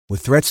With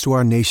threats to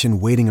our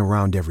nation waiting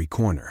around every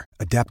corner,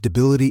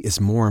 adaptability is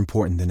more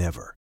important than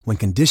ever. When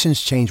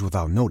conditions change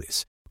without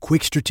notice,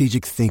 quick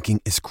strategic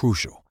thinking is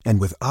crucial.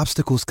 And with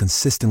obstacles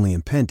consistently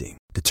impending,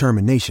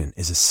 determination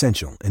is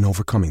essential in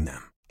overcoming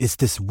them. It's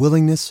this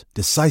willingness,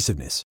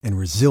 decisiveness, and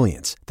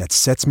resilience that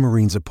sets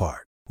Marines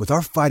apart. With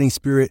our fighting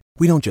spirit,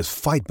 we don't just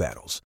fight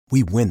battles,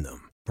 we win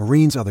them.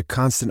 Marines are the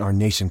constant our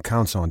nation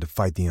counts on to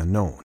fight the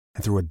unknown.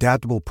 And through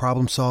adaptable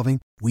problem solving,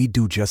 we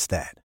do just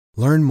that.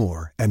 Learn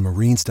more at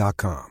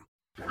marines.com.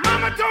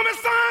 Mama told me,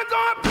 son,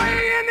 go and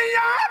play in the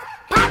yard.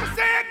 Papa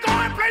said, go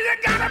and play, you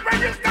gotta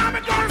break your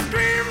stomach, gonna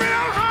scream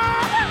real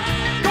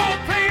hard. Go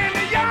play in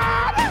the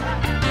yard.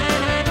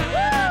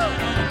 Woo!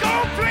 Go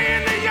play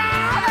in the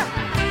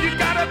yard. You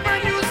gotta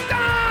burn your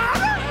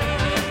stomach.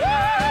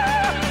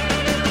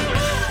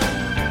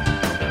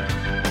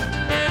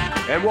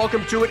 And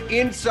welcome to it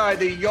Inside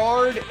the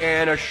Yard,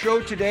 and a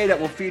show today that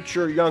will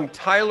feature young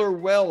Tyler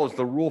Wells,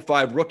 the Rule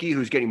 5 rookie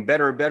who's getting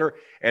better and better.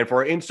 And for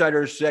our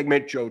Insiders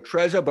segment, Joe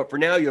Trezza. But for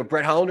now, you have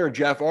Brett Hollander and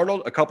Jeff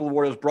Arnold, a couple of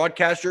Orioles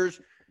broadcasters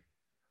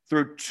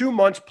through 2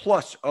 months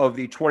plus of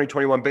the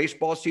 2021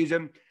 baseball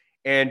season.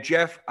 And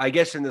Jeff, I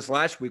guess in this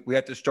last week, we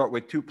have to start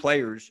with two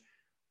players.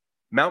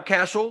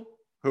 Mountcastle,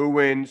 who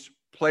wins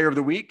Player of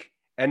the Week,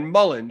 and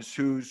Mullins,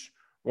 who's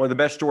one of the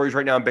best stories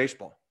right now in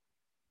baseball.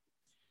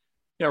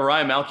 Yeah,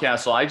 Ryan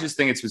Mountcastle, I just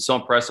think it's been so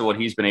impressive what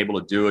he's been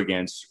able to do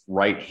against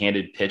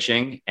right-handed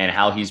pitching and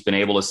how he's been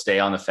able to stay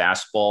on the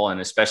fastball, and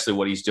especially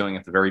what he's doing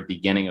at the very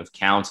beginning of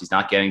counts. He's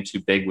not getting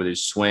too big with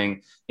his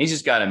swing. He's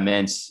just got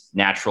immense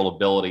natural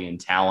ability and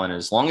talent.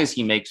 As long as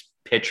he makes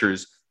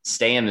pitchers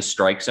stay in the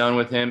strike zone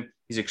with him,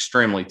 he's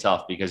extremely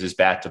tough because his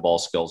bat-to-ball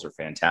skills are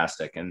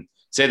fantastic. And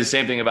say the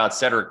same thing about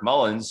Cedric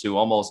Mullins, who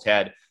almost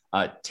had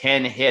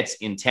 10 hits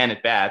in 10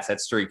 at-bats.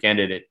 That streak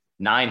ended at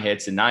 9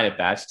 hits and 9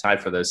 at-bats,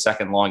 tied for the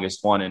second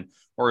longest one in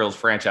Orioles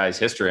franchise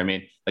history. I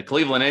mean, the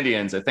Cleveland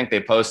Indians, I think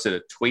they posted a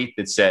tweet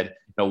that said,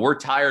 we're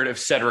tired of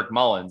Cedric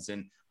Mullins.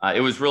 And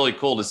it was really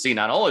cool to see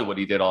not only what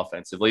he did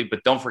offensively,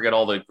 but don't forget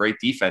all the great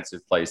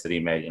defensive plays that he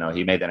made.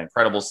 He made that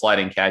incredible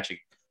sliding catch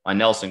on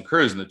Nelson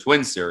Cruz in the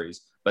Twins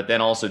series, but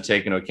then also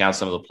take into account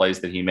some of the plays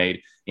that he made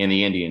in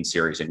the Indian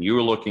series. And you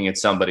were looking at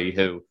somebody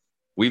who,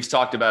 we've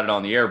talked about it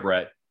on the air,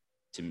 Brett,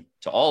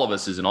 to all of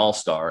us is an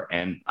all-star,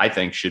 and I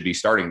think should be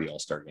starting the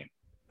all-star game.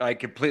 I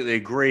completely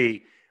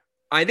agree.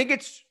 I think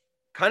it's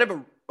kind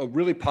of a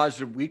really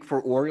positive week for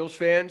Orioles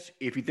fans.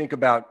 If you think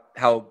about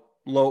how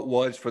low it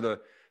was for the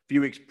few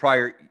weeks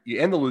prior,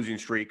 you end the losing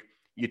streak,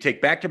 you take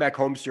back-to-back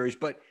home series,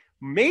 but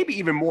maybe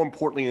even more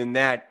importantly than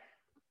that,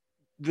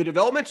 the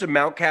developments of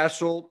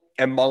Mountcastle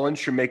and Mullins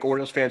should make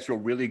Orioles fans feel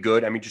really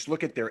good. I mean, just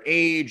look at their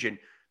age and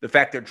the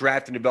fact they're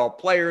drafting and develop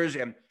players,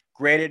 and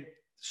granted,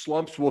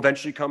 slumps will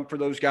eventually come for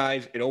those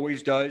guys. It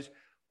always does.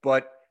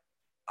 But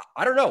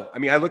I don't know. I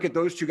mean, I look at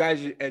those two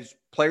guys as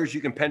players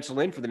you can pencil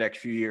in for the next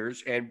few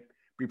years and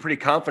be pretty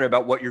confident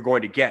about what you're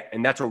going to get.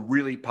 And that's a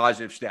really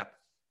positive step.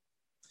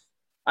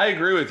 I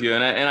agree with you.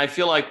 And I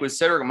feel like with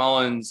Cedric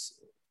Mullins,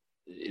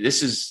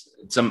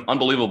 it's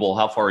unbelievable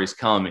how far he's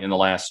come in the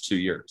last 2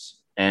 years.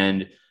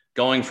 And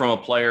going from a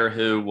player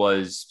who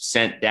was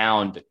sent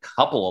down to a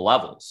couple of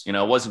levels, it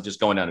wasn't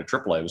just going down to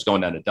AAA, it was going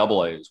down to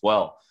AA as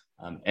well.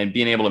 And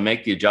being able to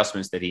make the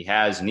adjustments that he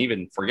has, and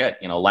even forget,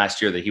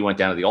 last year that he went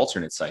down to the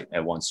alternate site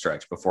at one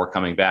stretch before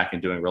coming back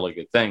and doing really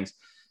good things.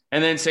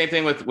 And then same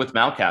thing with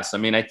Mountcastle. I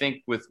mean, I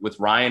think with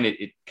Ryan,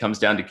 it comes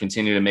down to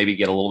continue to maybe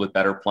get a little bit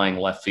better playing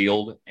left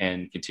field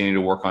and continue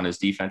to work on his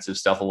defensive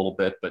stuff a little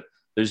bit. But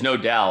there's no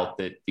doubt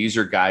that these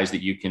are guys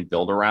that you can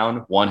build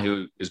around, one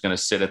who is going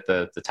to sit at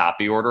the top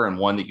of your order and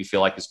one that you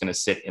feel like is going to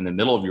sit in the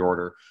middle of your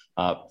order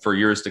for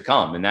years to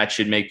come. And that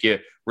should make you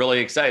really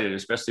excited,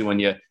 especially when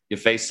you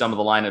face some of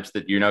the lineups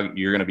that you're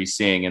going to be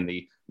seeing in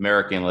the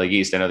American League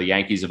East. I know the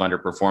Yankees have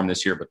underperformed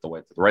this year, but the way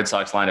that the Red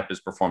Sox lineup has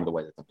performed, the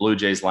way that the Blue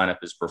Jays lineup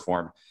has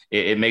performed,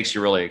 it makes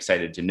you really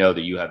excited to know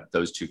that you have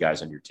those two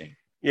guys on your team.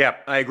 Yeah,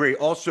 I agree.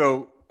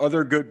 Also,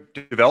 other good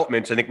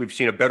developments. I think we've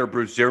seen a better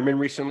Bruce Zimmerman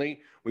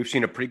recently. We've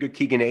seen a pretty good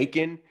Keegan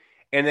Aiken.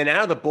 And then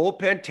out of the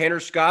bullpen, Tanner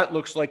Scott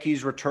looks like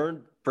he's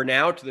returned for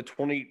now to the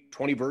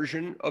 2020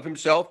 version of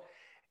himself.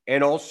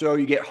 And also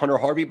you get Hunter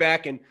Harvey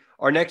back. And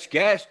our next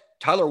guest,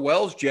 Tyler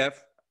Wells,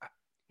 Jeff,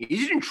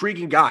 he's an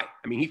intriguing guy.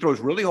 I mean, he throws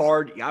really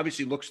hard. He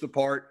obviously looks the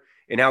part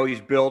in how he's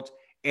built,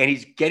 and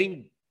he's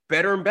getting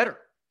better and better.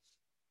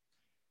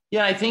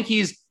 Yeah, I think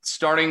he's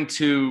starting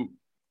to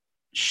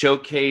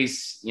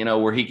showcase,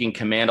 where he can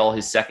command all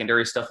his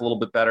secondary stuff a little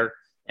bit better.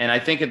 And I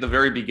think at the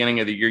very beginning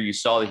of the year, you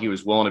saw that he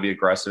was willing to be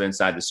aggressive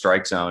inside the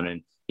strike zone.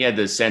 And he had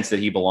the sense that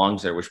he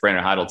belongs there, which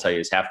Brandon Hyde will tell you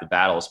is half the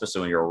battle,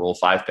 especially when you're a Rule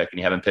 5 pick and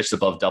you haven't pitched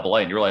above AA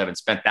and you really haven't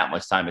spent that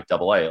much time at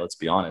AA, let's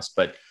be honest.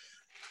 But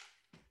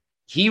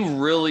he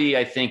really,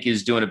 I think,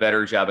 is doing a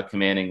better job of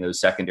commanding those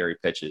secondary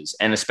pitches,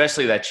 and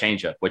especially that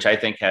changeup, which I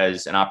think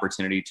has an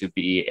opportunity to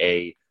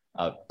be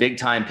a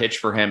big-time pitch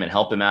for him and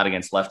help him out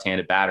against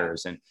left-handed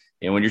batters. And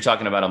when you're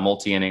talking about a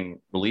multi-inning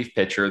relief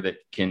pitcher that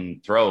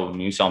can throw, I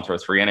mean, you saw him throw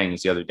 3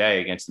 innings the other day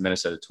against the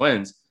Minnesota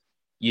Twins,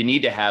 you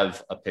need to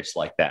have a pitch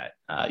like that.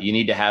 You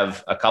need to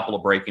have a couple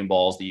of breaking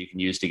balls that you can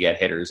use to get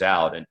hitters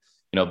out. And,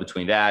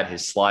 between that,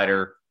 his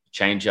slider,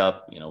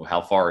 changeup,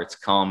 how far it's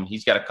come.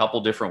 He's got a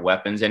couple different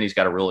weapons, and he's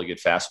got a really good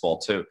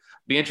fastball too.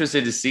 Be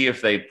interested to see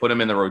if they put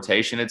him in the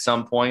rotation at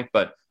some point.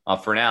 But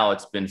for now,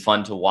 it's been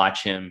fun to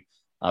watch him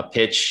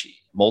pitch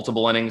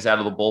multiple innings out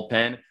of the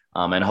bullpen.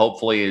 And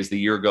hopefully as the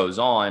year goes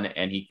on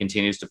and he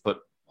continues to put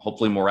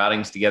hopefully more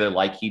outings together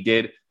like he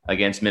did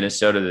against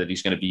Minnesota, that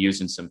he's going to be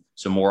using some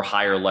more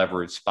higher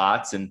leverage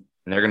spots, and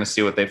they're going to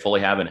see what they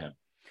fully have in him.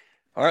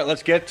 All right,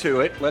 let's get to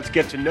it. Let's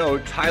get to know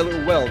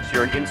Tyler Wells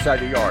here in Inside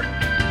the Yard.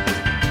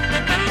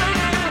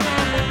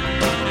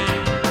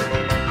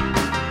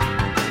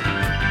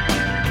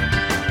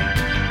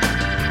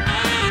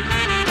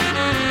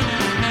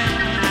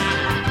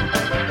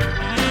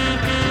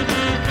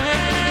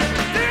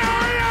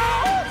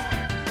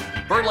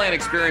 Birdland,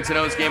 experience an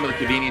O's game with the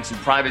convenience and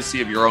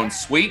privacy of your own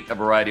suite. A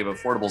variety of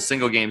affordable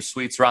single-game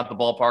suites throughout the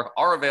ballpark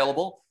are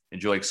available.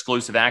 Enjoy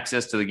exclusive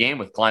access to the game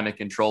with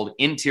climate-controlled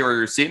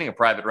interior seating, a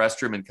private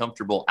restroom, and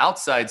comfortable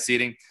outside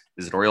seating.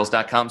 Visit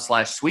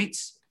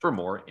Orioles.com/suites for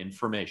more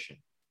information.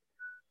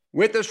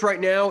 With us right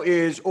now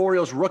is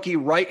Orioles rookie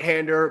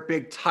right-hander,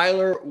 big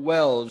Tyler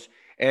Wells.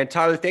 And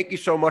Tyler, thank you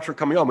so much for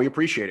coming on. We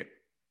appreciate it.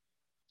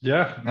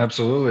 Yeah,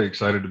 absolutely.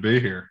 Excited to be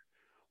here.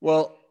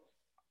 Well,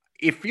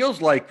 it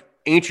feels like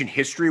ancient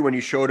history when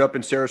you showed up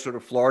in Sarasota,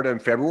 Florida in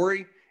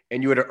February,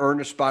 and you had to earn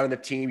a spot on the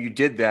team. You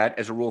did that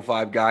as a Rule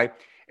 5 guy.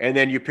 And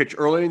then you pitch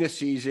early in the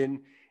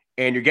season,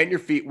 and you're getting your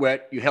feet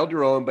wet. You held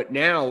your own, but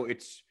now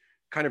it's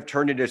kind of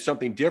turned into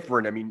something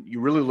different. I mean, you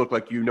really look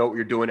like you know what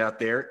you're doing out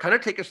there. Kind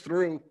of take us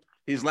through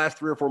these last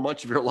 3 or 4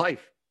 months of your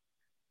life.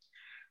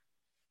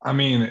 I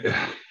mean,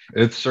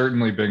 it's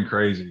certainly been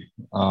crazy.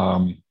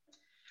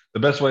 The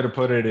best way to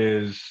put it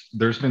is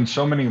there's been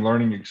so many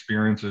learning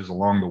experiences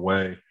along the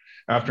way.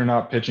 After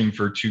not pitching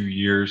for 2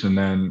 years and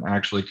then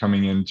actually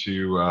coming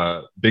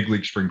into big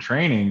league spring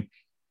training,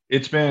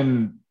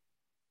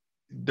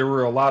 there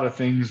were a lot of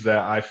things that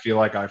I feel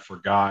like I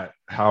forgot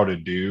how to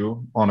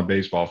do on a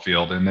baseball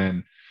field. And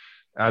then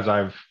as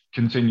I've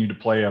continued to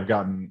play, I've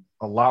gotten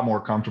a lot more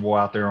comfortable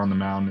out there on the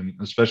mound. And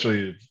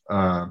especially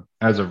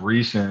as of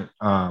recent,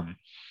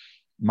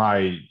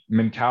 my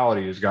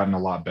mentality has gotten a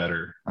lot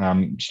better.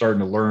 I'm starting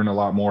to learn a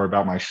lot more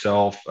about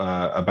myself,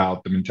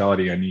 about the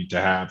mentality I need to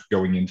have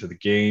going into the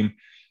game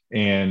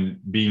and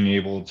being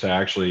able to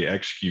actually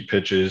execute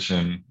pitches.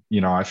 And,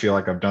 I feel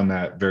like I've done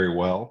that very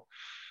well.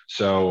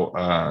 So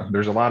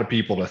there's a lot of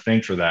people to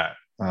thank for that,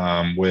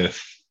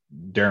 with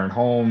Darren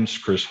Holmes,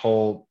 Chris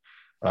Holt,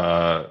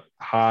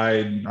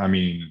 Hyde. I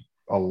mean,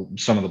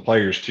 some of the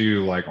players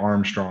too, like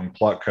Armstrong,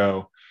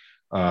 Plutko,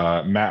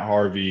 Matt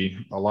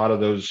Harvey. A lot of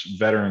those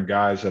veteran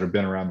guys that have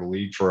been around the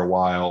league for a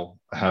while,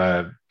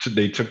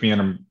 they took me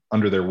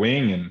under their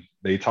wing and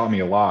they taught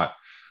me a lot.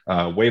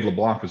 Wade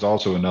LeBlanc was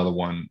also another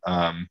one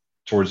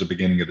towards the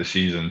beginning of the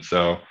season.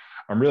 So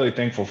I'm really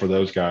thankful for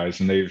those guys,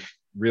 and they've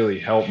really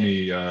helped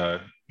me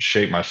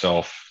shape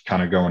myself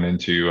kind of going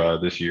into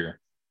this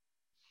year.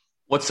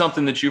 What's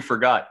something that you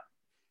forgot?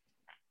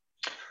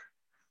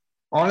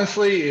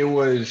 Honestly, it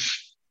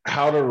was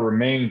how to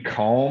remain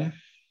calm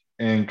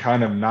and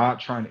kind of not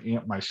trying to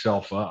amp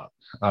myself up.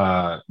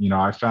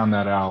 I found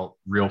that out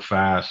real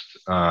fast.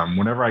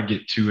 Whenever I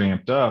get too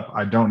amped up,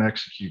 I don't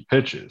execute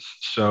pitches.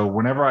 So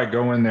whenever I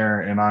go in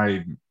there and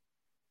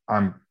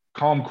I'm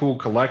calm, cool,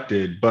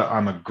 collected, but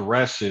I'm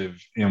aggressive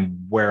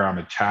in where I'm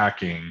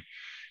attacking,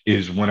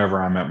 is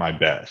whenever I'm at my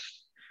best.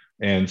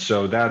 And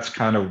so that's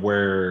kind of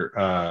where,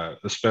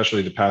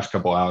 especially the past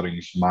couple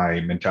outings, my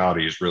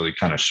mentality has really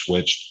kind of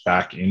switched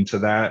back into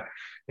that,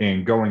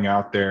 and going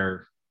out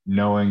there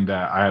knowing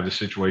that I have the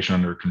situation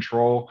under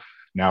control.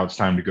 Now it's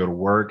time to go to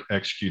work,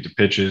 execute the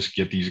pitches,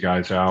 get these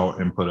guys out,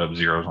 and put up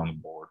zeros on the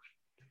board.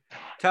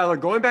 Tyler,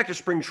 going back to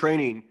spring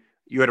training,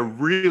 you had a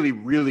really,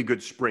 really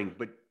good spring,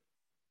 but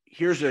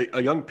here's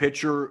a young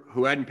pitcher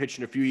who hadn't pitched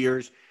in a few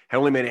years, had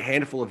only made a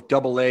handful of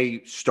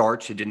Double-A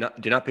starts. He did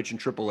not pitch in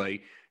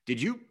Triple-A.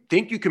 Did you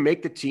think you can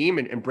make the team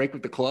and break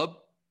with the club?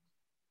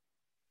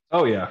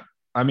 Oh, yeah.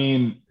 I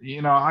mean,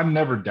 I've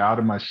never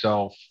doubted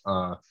myself,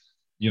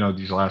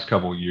 these last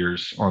couple of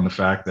years on the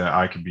fact that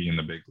I could be in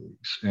the big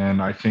leagues.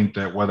 And I think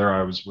that whether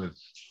I was with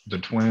the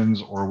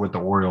Twins or with the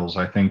Orioles,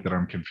 I think that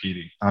I'm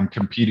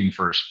competing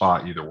for a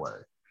spot either way.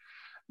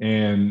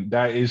 And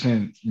that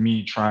isn't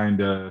me trying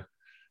to,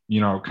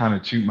 kind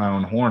of toot my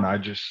own horn.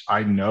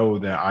 I know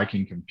that I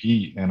can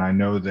compete. And I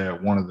know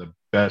that one of the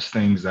best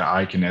things that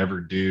I can ever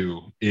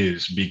do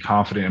is be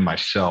confident in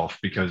myself,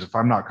 because if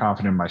I'm not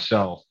confident in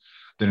myself,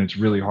 then it's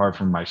really hard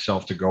for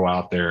myself to go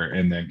out there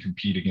and then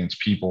compete against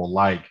people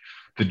like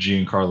the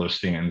Giancarlo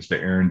Stantons, the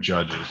Aaron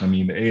Judges. I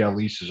mean, the AL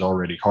East is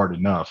already hard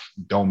enough.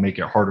 Don't make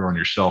it harder on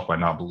yourself by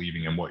not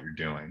believing in what you're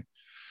doing.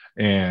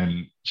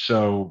 And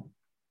so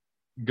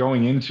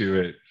going into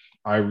it,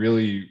 I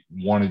really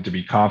wanted to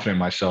be confident in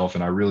myself,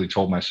 and I really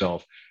told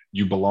myself,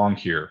 you belong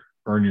here,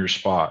 earn your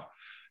spot.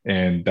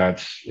 And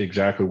that's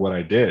exactly what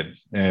I did.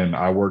 And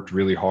I worked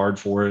really hard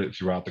for it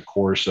throughout the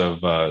course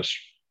of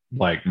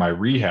like my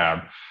rehab,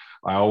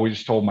 I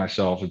always told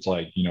myself, it's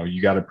like,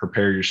 you got to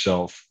prepare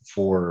yourself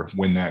for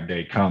when that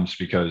day comes,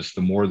 because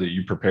the more that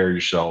you prepare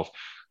yourself,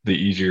 the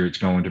easier it's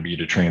going to be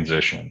to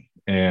transition.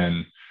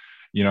 And,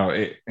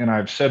 and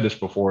I've said this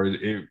before,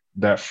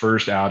 that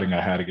first outing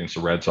I had against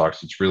the Red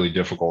Sox, it's really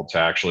difficult to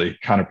actually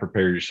kind of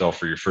prepare yourself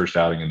for your first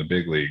outing in the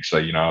big leagues. So,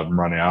 I'm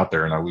running out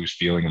there and I lose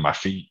feeling in my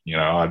feet.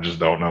 I just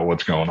don't know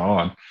what's going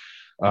on.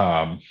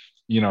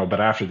 But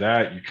after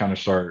that, you kind of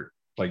start,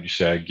 like you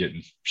said,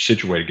 getting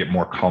situated, get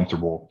more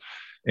comfortable.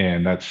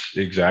 And that's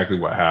exactly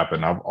what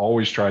happened. I've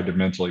always tried to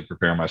mentally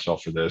prepare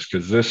myself for this,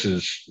 because this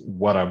is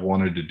what I've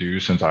wanted to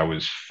do since I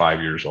was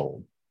 5 years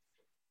old.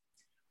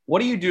 What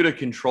do you do to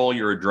control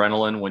your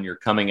adrenaline when you're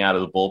coming out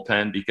of the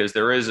bullpen? Because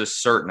there is a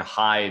certain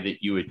high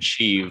that you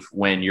achieve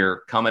when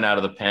you're coming out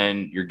of the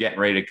pen, you're getting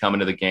ready to come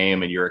into the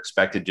game, and you're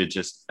expected to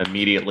just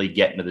immediately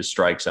get into the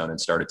strike zone and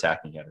start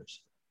attacking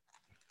hitters.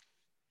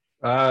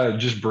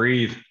 Just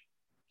breathe.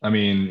 I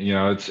mean,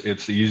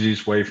 it's the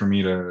easiest way for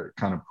me to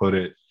kind of put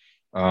it.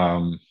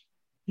 There's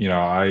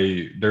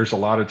a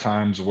lot of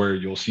times where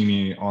you'll see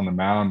me on the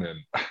mound, and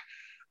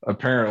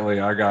apparently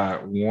I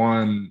got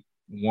one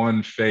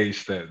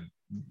face that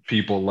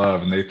people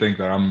love, and they think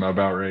that I'm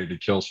about ready to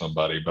kill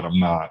somebody, but I'm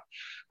not.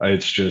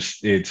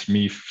 It's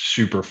me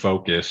super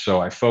focused.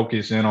 So I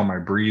focus in on my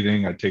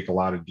breathing. I take a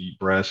lot of deep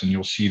breaths, and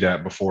you'll see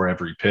that before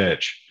every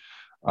pitch.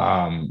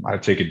 I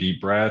take a deep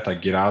breath, I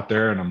get out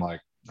there, and I'm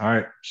like, all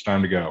right, it's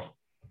time to go.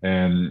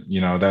 And,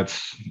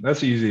 that's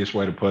the easiest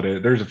way to put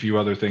it. There's a few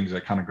other things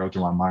that kind of go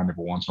through my mind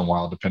every once in a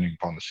while, depending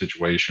upon the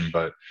situation.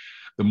 But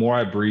the more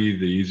I breathe,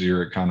 the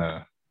easier it kind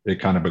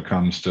of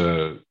becomes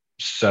to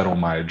settle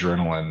my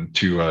adrenaline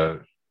to a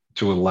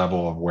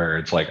level of where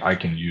it's like I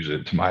can use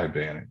it to my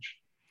advantage.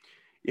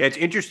 Yeah, it's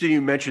interesting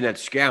you mentioned that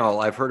scowl.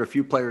 I've heard a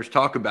few players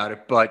talk about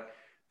it, but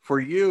for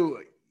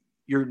you,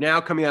 you're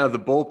now coming out of the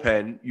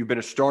bullpen. You've been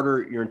a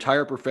starter your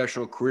entire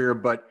professional career,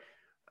 but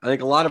I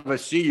think a lot of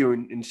us see you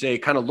and say it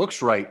kind of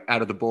looks right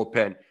out of the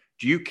bullpen.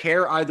 Do you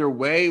care either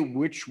way,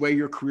 which way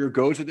your career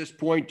goes at this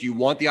point? Do you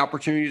want the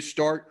opportunity to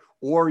start,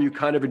 or are you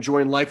kind of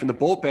enjoying life in the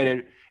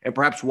bullpen and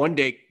perhaps one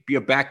day be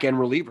a back-end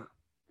reliever?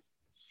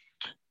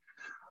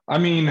 I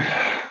mean,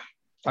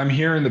 I'm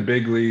here in the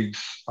big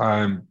leagues.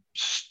 I'm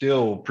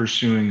still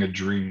pursuing a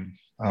dream.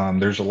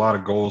 There's a lot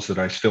of goals that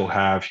I still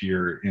have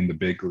here in the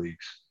big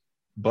leagues,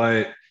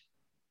 but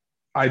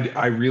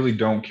I really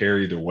don't care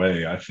either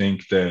way. I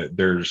think that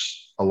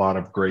there's a lot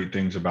of great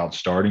things about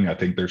starting. I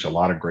think there's a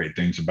lot of great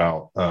things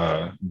about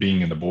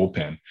being in the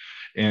bullpen.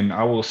 And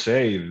I will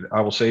say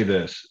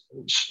this: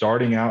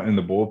 starting out in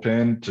the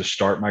bullpen to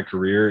start my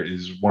career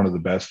is one of the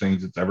best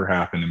things that's ever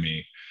happened to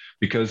me,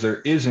 because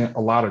there isn't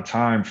a lot of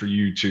time for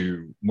you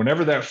to,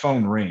 whenever that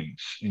phone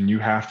rings and you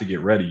have to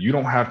get ready, you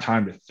don't have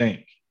time to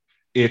think.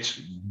 It's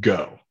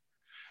go.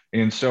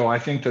 And so I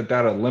think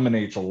that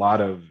eliminates a lot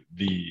of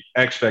the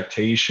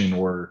expectation,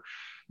 or,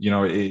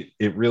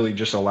 it really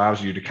just allows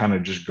you to kind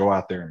of just go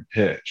out there and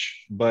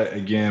pitch. But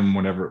again,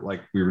 whenever, like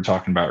we were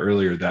talking about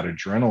earlier, that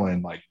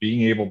adrenaline, like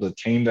being able to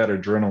tame that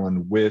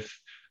adrenaline with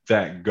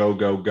that go,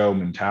 go, go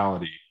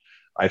mentality,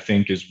 I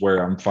think is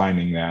where I'm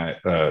finding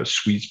that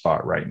sweet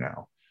spot right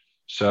now.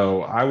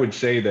 So I would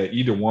say that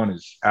either one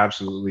is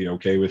absolutely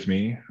okay with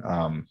me.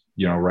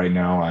 Right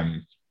now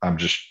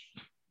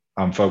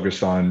I'm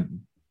focused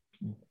on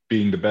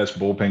being the best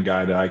bullpen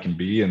guy that I can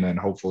be. And then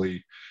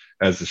hopefully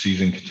as the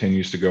season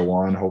continues to go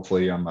on,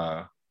 hopefully I'm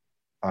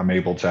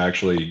able to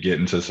actually get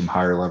into some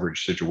higher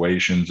leverage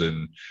situations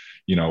and,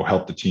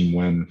 help the team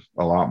win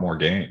a lot more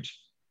games.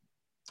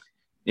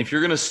 If you're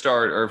going to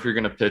start, or if you're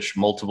going to pitch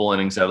multiple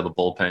innings out of the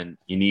bullpen,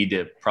 you need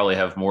to probably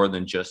have more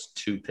than just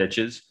 2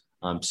 pitches.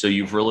 So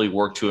you've really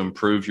worked to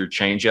improve your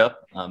changeup.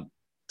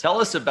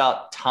 Tell us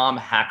about Tom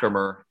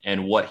Hackermer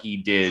and what he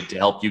did to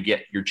help you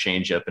get your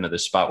changeup into the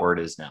spot where it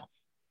is now.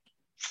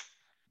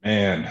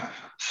 Man,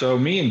 so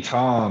me and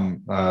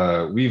Tom,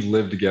 we've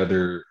lived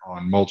together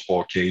on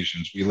multiple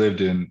occasions. We lived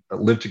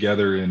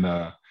together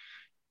in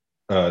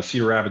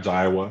Cedar Rapids,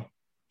 Iowa,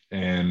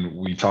 and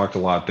we talked a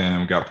lot then.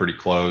 We got pretty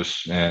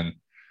close. And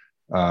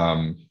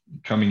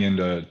coming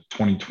into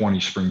 2020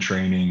 spring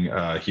training,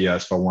 he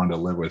asked if I wanted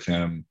to live with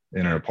him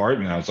in an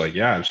apartment. I was like,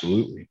 yeah,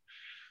 absolutely.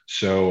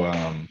 So,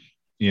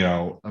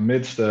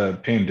 amidst the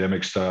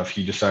pandemic stuff,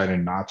 he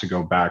decided not to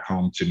go back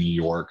home to New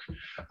York.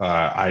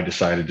 I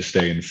decided to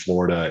stay in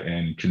Florida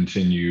and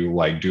continue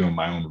doing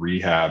my own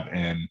rehab.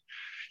 And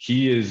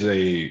he's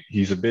a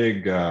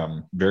big,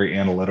 very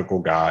analytical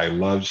guy,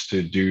 loves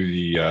to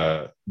do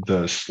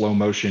the slow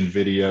motion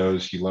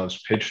videos. He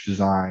loves pitch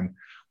design.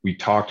 We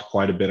talked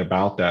quite a bit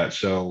about that.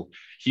 So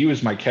he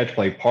was my catch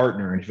play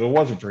partner. And if it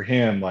wasn't for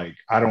him, I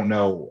don't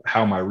know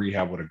how my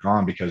rehab would have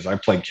gone, because I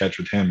played catch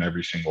with him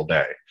every single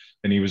day.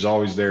 And he was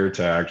always there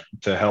to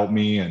help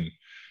me, and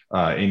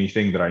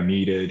anything that I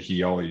needed.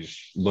 He always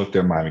looked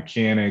at my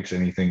mechanics,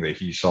 anything that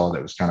he saw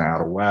that was kind of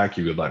out of whack,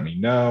 he would let me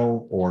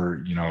know,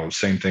 or,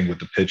 same thing with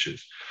the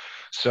pitches.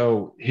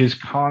 So his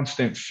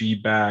constant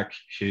feedback,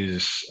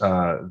 his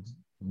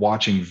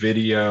watching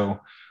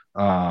video,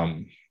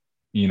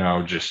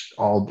 just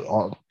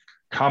all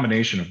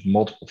combination of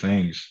multiple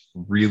things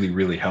really,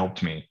 really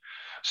helped me.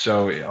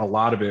 So a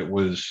lot of it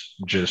was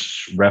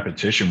just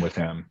repetition with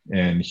him,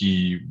 and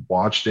he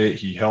watched it.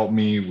 He helped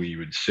me. We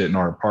would sit in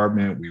our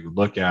apartment. We would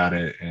look at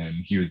it, and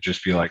he would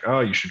just be like,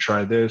 "Oh, you should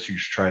try this. You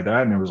should try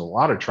that." And there was a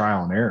lot of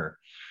trial and error.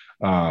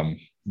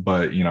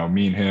 But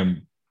me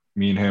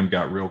and him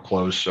got real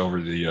close over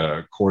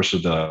the course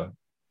of the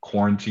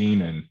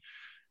quarantine, and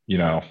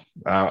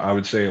I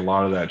would say a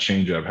lot of that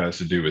changeup has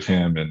to do with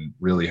him and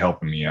really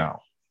helping me out.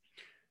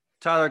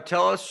 Tyler,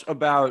 tell us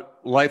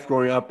about life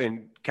growing up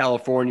in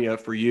California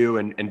for you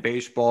and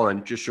baseball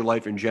and just your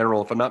life in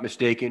general. If I'm not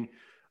mistaken,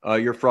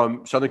 you're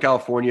from Southern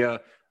California,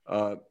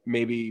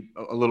 maybe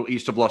a little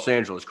east of Los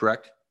Angeles,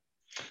 correct?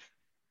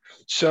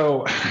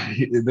 So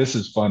this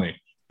is funny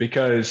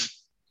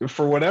because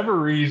for whatever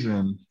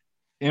reason,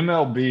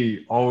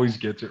 MLB always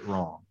gets it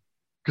wrong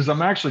because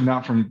I'm actually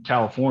not from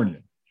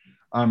California.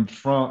 I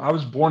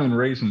was born and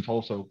raised in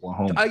Tulsa,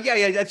 Oklahoma.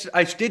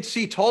 I did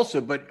see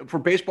Tulsa, but for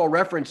Baseball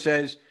Reference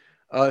says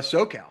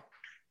SoCal.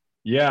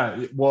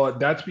 Yeah, well,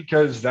 that's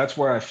because that's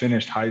where I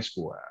finished high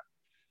school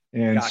at.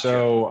 And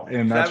Gotcha.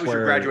 That's that was where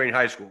your graduating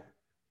high school.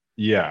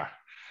 Yeah.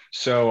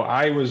 So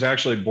I was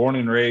actually born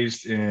and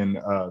raised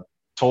in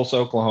Tulsa,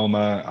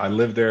 Oklahoma. I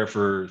lived there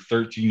for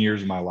 13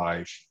 years of my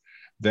life.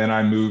 Then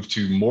I moved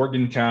to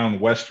Morgantown,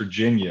 West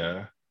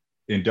Virginia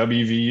in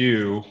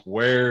WVU,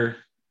 where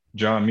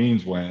John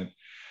Means went.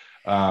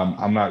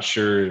 I'm not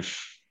sure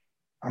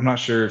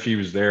if he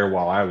was there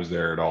while I was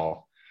there at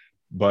all.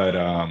 But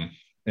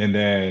and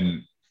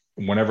then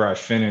whenever I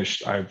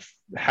finished,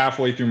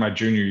 halfway through my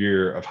junior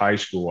year of high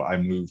school, I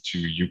moved to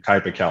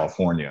Yucaipa,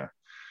 California.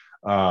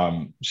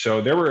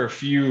 So there were a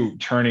few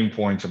turning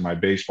points in my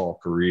baseball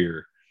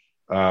career.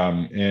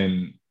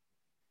 And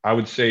I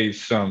would say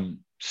some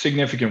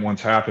significant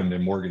ones happened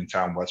in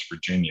Morgantown, West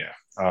Virginia.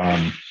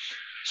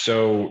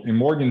 So in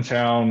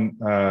Morgantown,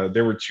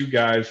 there were three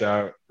guys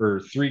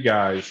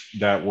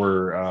that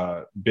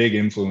were big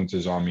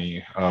influences on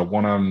me.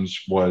 One of them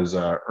was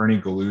Ernie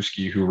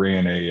Galuski, who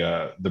ran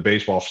the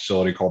baseball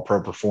facility called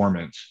Pro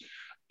Performance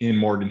in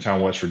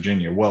Morgantown, West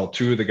Virginia. Well,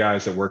 two of the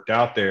guys that worked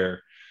out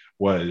there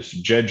was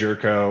Jed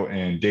Jerko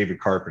and David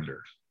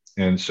Carpenter.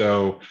 And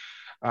so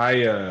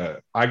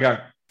I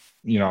got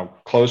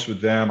close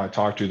with them. I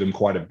talked to them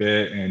quite a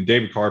bit, and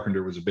David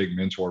Carpenter was a big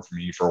mentor for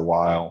me for a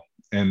while.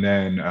 And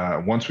then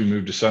once we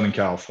moved to Southern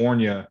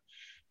California,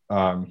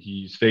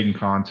 he stayed in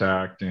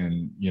contact,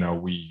 and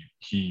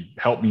he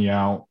helped me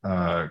out,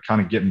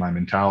 kind of getting my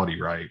mentality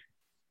right.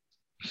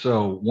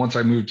 So once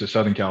I moved to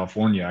Southern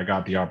California, I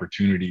got the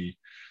opportunity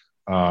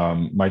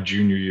my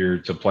junior year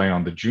to play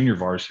on the junior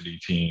varsity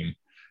team.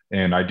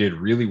 And I did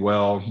really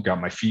well,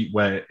 got my feet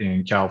wet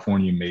in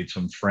California, made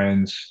some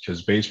friends,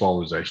 because baseball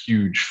was a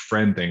huge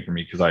friend thing for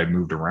me because I had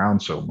moved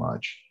around so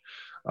much.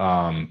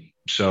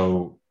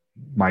 So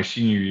my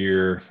senior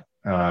year,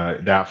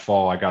 that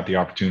fall, I got the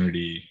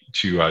opportunity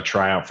to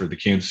try out for the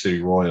Kansas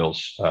City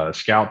Royals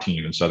scout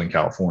team in Southern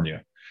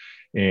California.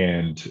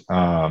 And,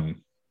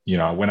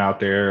 I went out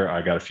there,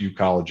 I got a few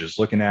colleges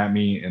looking at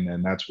me, and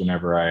then that's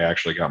whenever I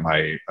actually got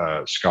my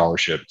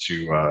scholarship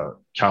to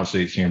Cal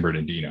State San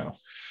Bernardino.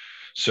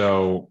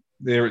 So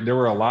there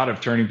were a lot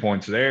of turning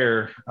points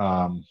there.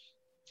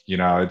 It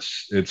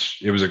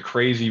was a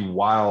crazy,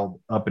 wild,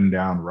 up and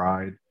down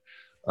ride.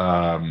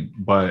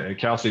 But at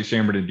Cal State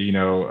San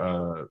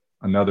Bernardino,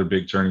 another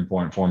big turning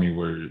point for me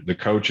were the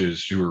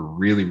coaches who were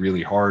really,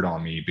 really hard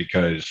on me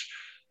because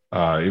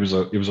it was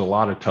a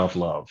lot of tough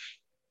love,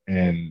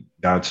 and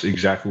that's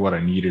exactly what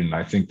I needed. And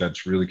I think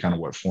that's really kind of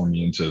what formed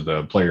me into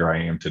the player I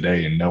am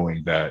today, and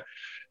knowing that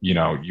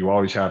you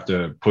always have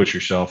to push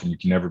yourself and you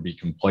can never be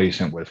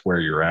complacent with where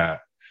you're at.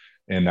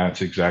 And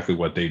that's exactly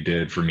what they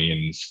did for me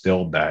and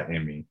instilled that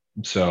in me.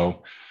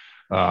 So,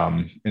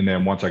 and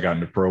then once I got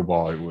into pro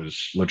ball, it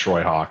was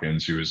LaTroy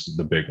Hawkins, who was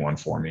the big one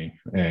for me.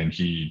 And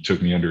he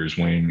took me under his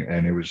wing.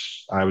 And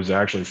I was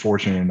actually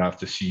fortunate enough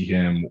to see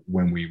him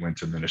when we went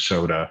to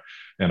Minnesota,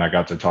 and I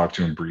got to talk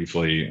to him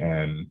briefly.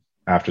 And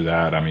after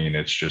that,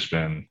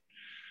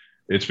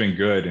 it's been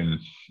good. And,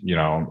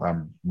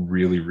 I'm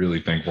really, really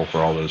thankful for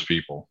all those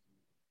people.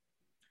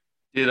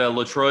 Did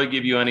LaTroy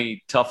give you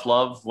any tough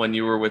love when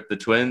you were with the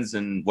Twins?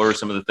 And what are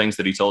some of the things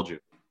that he told you?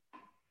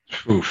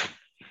 Oof,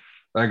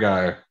 that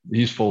guy,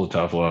 he's full of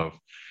tough love.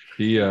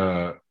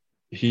 So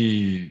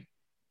in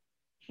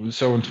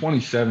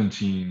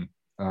 2017,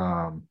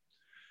 I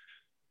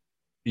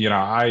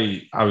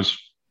was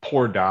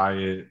poor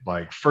diet,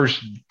 like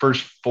first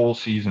full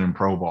season in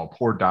pro ball,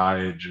 poor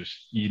diet,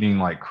 just eating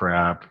like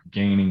crap,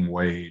 gaining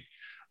weight.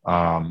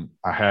 I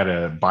had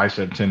a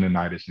bicep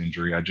tendonitis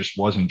injury. I just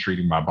wasn't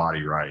treating my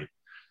body right.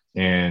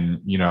 And,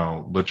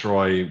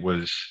 LaTroy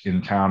was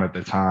in town at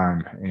the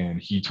time,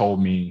 and he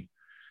told me,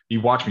 he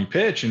watched me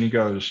pitch, and he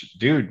goes,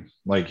 dude,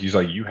 he's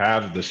like, you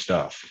have the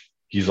stuff.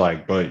 He's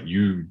like, but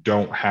you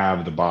don't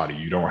have the body.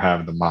 You don't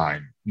have the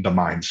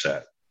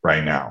mindset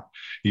right now.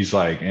 He's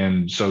like,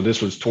 and so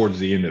this was towards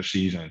the end of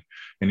season.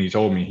 And he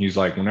told me, he's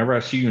like, whenever I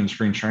see you in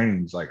spring training,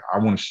 he's like, I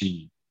want to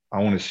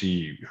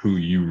see who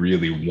you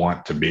really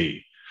want to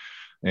be.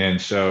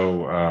 And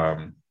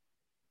so,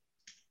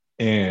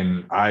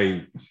 and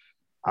I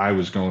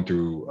was going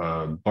through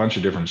a bunch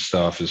of different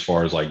stuff as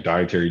far as like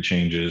dietary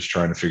changes,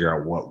 trying to figure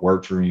out what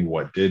worked for me,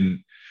 what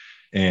didn't,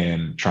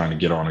 and trying to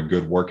get on a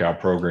good workout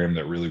program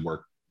that really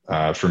worked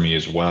for me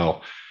as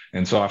well.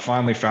 And so I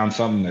finally found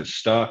something that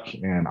stuck,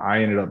 and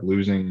I ended up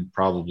losing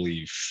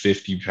probably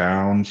 50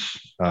 pounds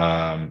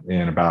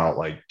in about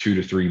like 2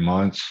 to 3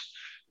 months.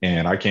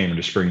 And I came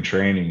into spring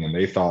training and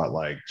they thought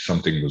like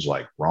something was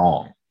like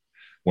wrong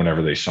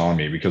whenever they saw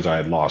me because I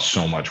had lost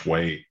so much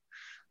weight.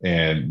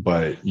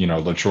 But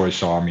LaTroy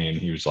saw me and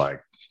he was like,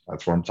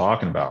 that's what I'm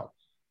talking about.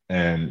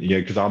 And yeah,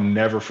 because I'll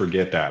never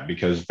forget that,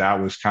 because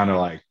that was kind of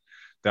like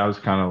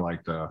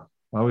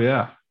oh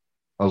yeah,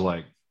 I was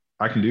like,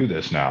 I can do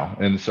this now.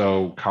 And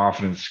so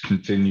confidence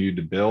continued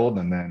to build.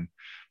 And then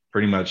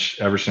pretty much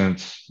ever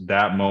since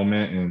that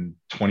moment in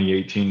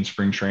 2018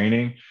 spring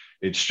training,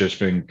 it's just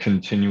been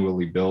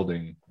continually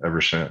building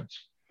ever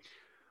since.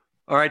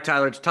 All right,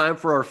 Tyler, it's time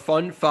for our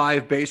Fun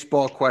 5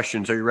 baseball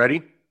questions. Are you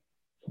ready?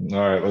 All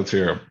right, let's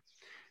hear them.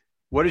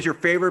 What is your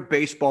favorite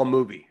baseball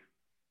movie?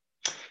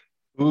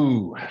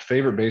 Ooh,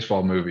 favorite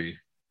baseball movie.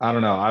 I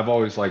don't know. I've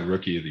always liked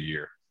Rookie of the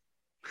Year.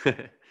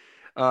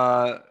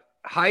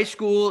 High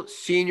school,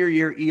 senior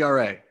year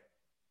ERA.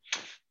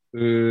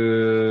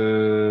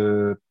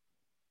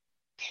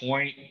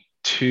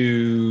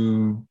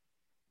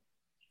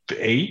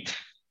 0.28.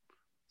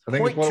 I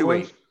think is what it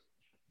was.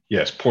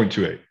 Yes,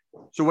 0.28.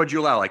 So what'd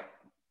you allow? Like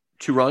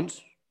 2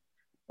 runs?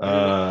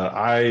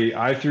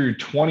 I threw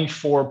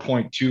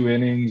 24.2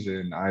 innings,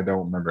 and I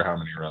don't remember how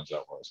many runs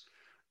that was.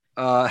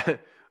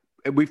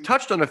 We've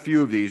touched on a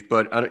few of these,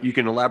 but you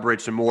can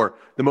elaborate some more.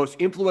 The most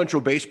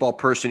influential baseball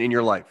person in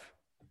your life?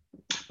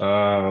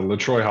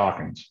 LaTroy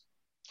Hawkins.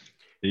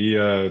 He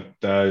and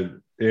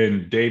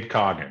Dave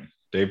Coggin.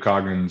 Dave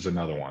Coggin's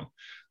another one.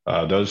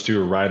 Those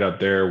two are right up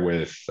there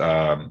with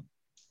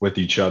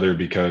each other,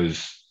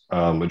 because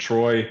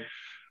LaTroy,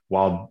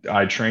 while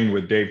I trained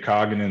with Dave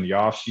Coggin in the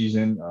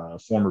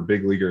offseason, former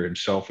big leaguer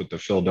himself with the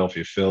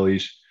Philadelphia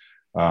Phillies,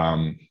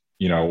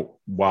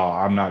 while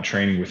I'm not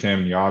training with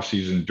him in the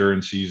offseason,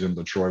 during season,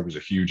 LaTroy was a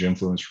huge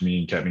influence for me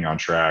and kept me on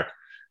track.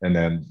 And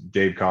then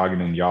Dave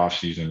Coggin in the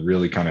offseason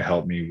really kind of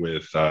helped me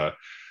with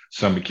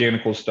some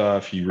mechanical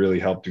stuff. He really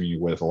helped me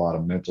with a lot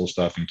of mental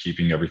stuff and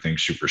keeping everything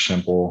super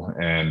simple.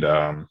 And,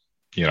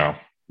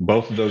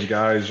 both of those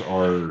guys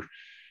are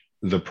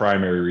the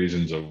primary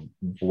reasons of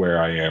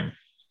where I am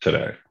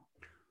today.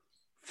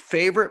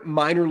 Favorite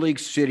minor league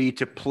city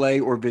to play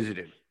or visit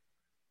in?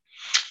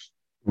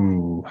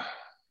 Ooh,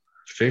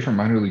 favorite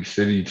minor league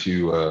city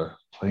to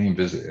play and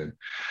visit in.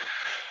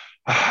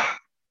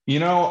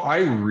 I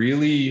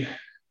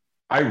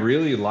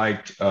really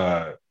liked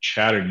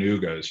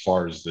Chattanooga as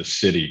far as the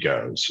city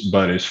goes,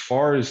 but as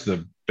far as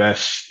the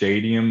best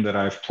stadium that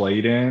I've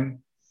played in,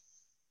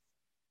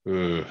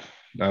 that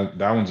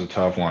one's a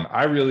tough one.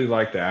 I really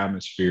like the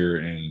atmosphere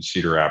in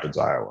Cedar Rapids,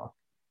 Iowa.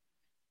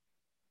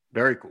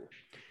 Very cool.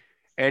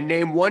 And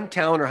name one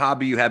talent or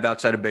hobby you have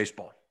outside of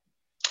baseball.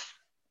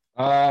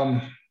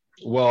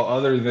 Well,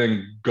 other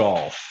than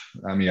golf,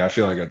 I mean, I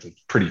feel like that's a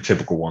pretty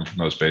typical one for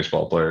most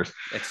baseball players.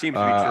 It seems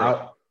to be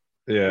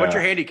true. Yeah. What's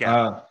your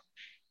handicap?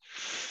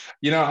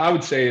 I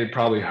would say it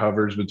probably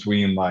hovers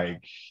between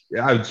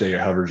it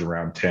hovers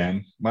around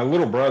 10. My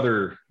little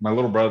brother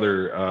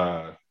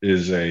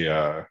is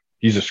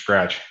he's a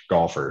scratch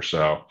golfer.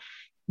 So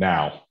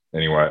now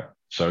anyway,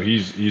 so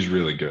he's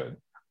really good.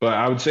 But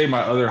I would say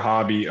my other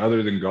hobby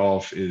other than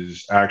golf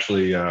is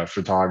actually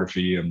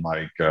photography and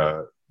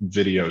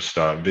video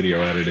stuff,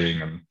 video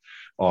editing and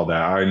all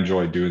that. I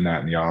enjoy doing that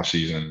in the off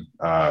season,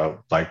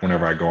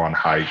 whenever I go on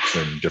hikes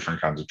and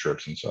different kinds of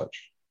trips and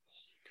such.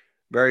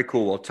 Very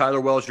cool. Well, Tyler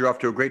Wells, you're off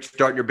to a great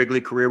start in your big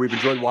league career. We've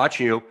enjoyed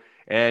watching you,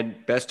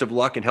 and best of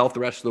luck and health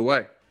the rest of the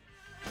way.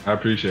 I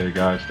appreciate it,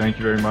 guys. Thank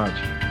you very much.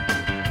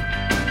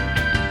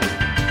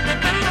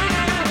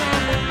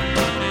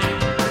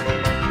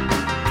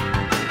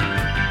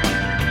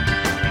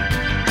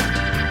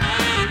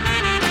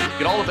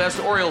 Get all the best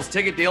Orioles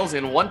ticket deals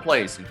in one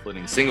place,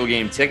 including single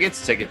game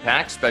tickets, ticket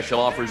packs, special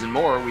offers, and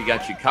more. We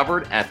got you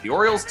covered at the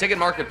Orioles Ticket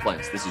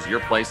Marketplace. This is your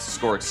place to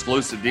score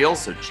exclusive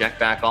deals, so check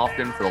back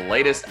often for the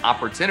latest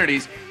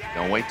opportunities.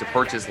 Don't wait to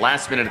purchase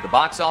last minute at the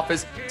box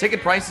office.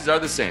 Ticket prices are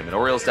the same at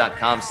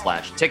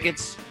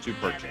Orioles.com/tickets to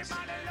purchase.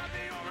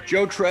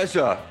 Joe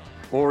Trezza,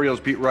 Orioles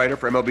beat writer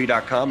for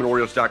MLB.com and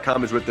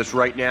Orioles.com, is with us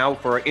right now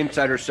for our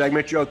Insider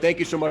segment. Joe, thank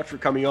you so much for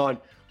coming on.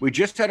 We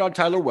just had on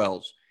Tyler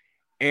Wells,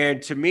 and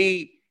to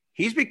me,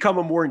 he's become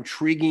a more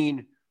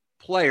intriguing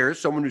player,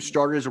 someone who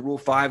started as a Rule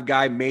 5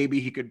 guy. Maybe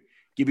he could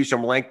give you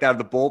some length out of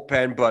the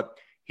bullpen, but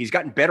he's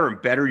gotten better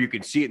and better. You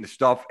can see it in the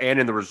stuff and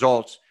in the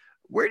results.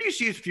 Where do you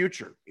see his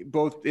future,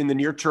 both in the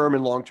near term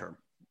and long term?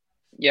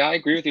 Yeah, I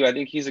agree with you. I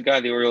think he's a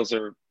guy the Orioles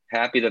are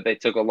happy that they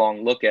took a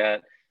long look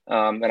at.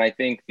 And I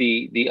think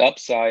the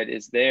upside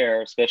is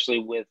there, especially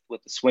with the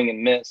swing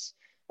and miss.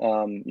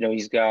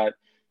 He's got,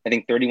 I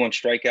think, 31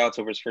 strikeouts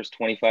over his first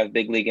 25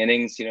 big league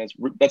innings.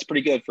 That's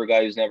pretty good for a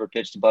guy who's never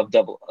pitched above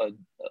double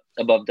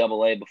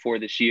A before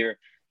this year.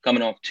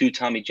 coming off 2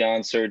 Tommy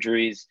John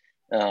surgeries,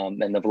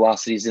 and the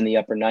velocity's in the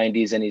upper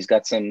 90s, and he's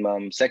got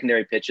some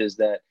secondary pitches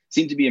that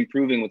seem to be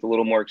improving with a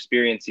little more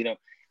experience.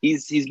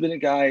 He's been a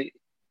guy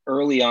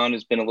early on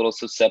who's been a little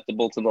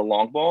susceptible to the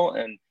long ball,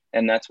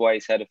 and that's why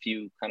he's had a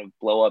few kind of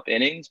blow up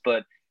innings.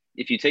 But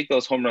if you take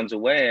those home runs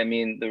away, I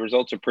mean, the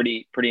results are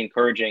pretty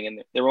encouraging,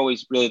 and they're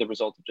always really the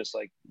result of just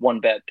like one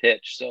bad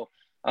pitch. So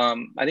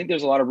I think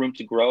there's a lot of room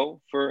to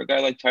grow for a guy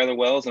like Tyler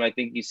Wells, and I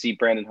think you see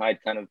Brandon Hyde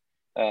kind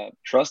of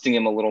trusting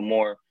him a little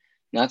more,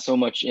 not so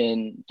much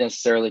in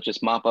necessarily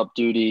just mop up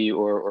duty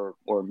or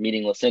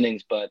meaningless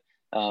innings, but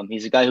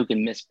he's a guy who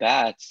can miss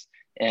bats.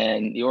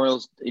 And the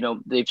Orioles,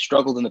 they've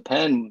struggled in the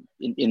pen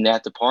in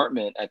that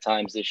department at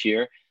times this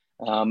year.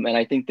 And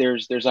I think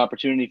there's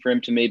opportunity for him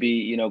to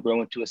maybe,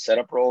 grow into a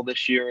setup role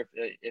this year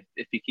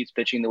if he keeps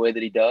pitching the way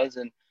that he does.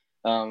 And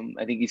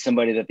I think he's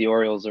somebody that the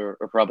Orioles are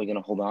probably going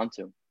to hold on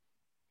to.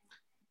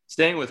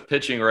 Staying with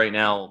pitching right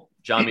now,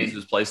 John Means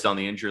was placed on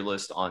the injury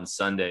list on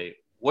Sunday.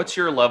 What's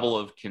your level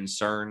of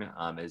concern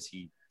as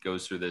he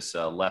goes through this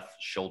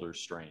left shoulder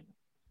strain?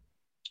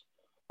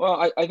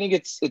 Well, I think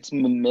it's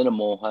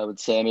minimal, I would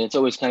say. I mean, it's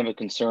always kind of a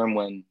concern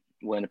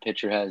when a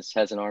pitcher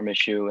has an arm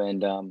issue,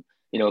 and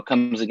it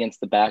comes against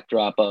the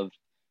backdrop of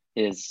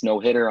his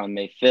no-hitter on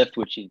May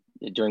 5th,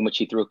 during which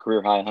he threw a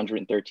career-high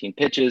 113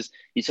 pitches.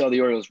 You saw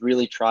the Orioles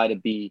really try to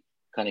be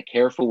kind of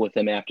careful with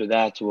him after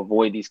that to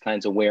avoid these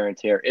kinds of wear and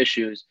tear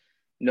issues,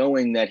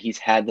 knowing that he's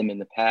had them in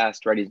the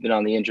past, right? He's been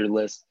on the injured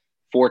list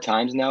 4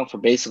 times now for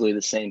basically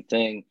the same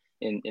thing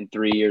in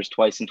 3 years,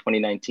 twice in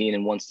 2019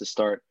 and once to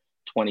start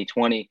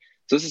 2020.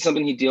 So this is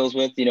something he deals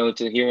with.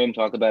 To hear him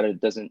talk about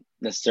it doesn't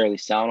necessarily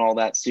sound all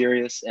that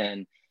serious.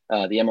 And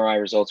the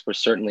MRI results were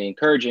certainly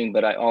encouraging,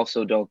 but I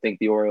also don't think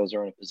the Orioles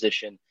are in a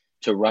position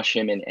to rush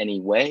him in any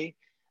way,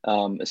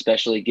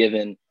 especially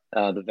given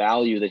the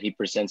value that he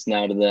presents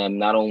now to them,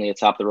 not only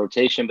atop the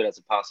rotation, but as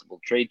a possible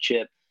trade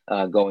chip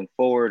going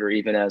forward, or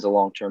even as a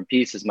long-term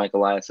piece, as Mike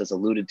Elias has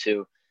alluded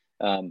to.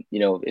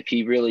 If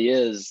he really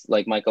is,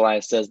 like Mike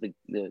Elias says, the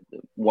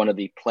one of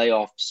the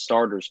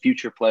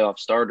future playoff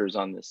starters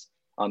on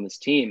this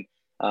team,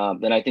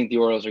 then I think the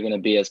Orioles are going to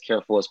be as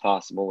careful as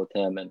possible with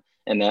him.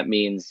 And that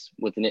means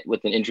with an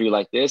injury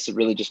like this, it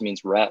really just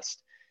means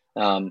rest.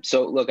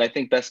 So look, I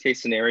think best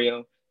case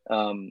scenario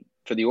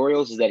for the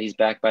Orioles is that he's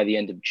back by the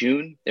end of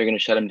June. They're going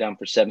to shut him down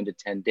for 7 to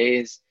 10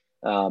 days,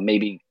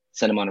 maybe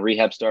send him on a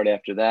rehab start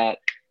after that.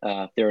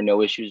 If there are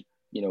no issues,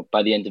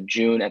 by the end of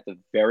June at the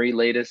very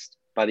latest,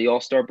 by the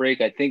All-Star break.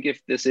 I think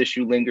if this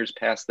issue lingers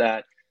past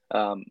that,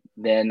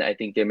 then I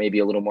think there may be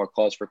a little more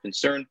cause for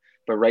concern.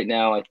 But right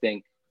now, I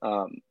think,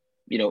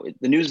 the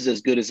news is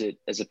as good as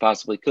it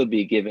possibly could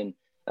be, given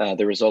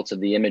the results of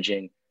the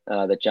imaging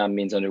that John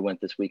Means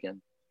underwent this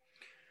weekend.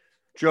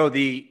 Joe,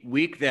 the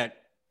week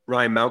that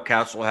Ryan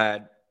Mountcastle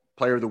had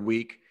Player of the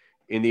Week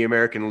in the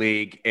American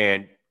League,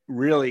 and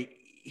really,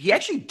 he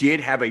actually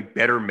did have a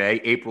better May.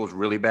 April was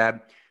really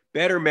bad.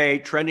 Better May,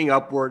 trending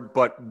upward,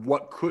 but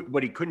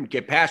what he couldn't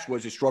get past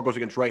was his struggles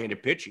against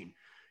right-handed pitching.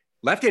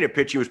 Left-handed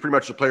pitching was pretty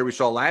much the player we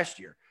saw last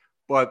year,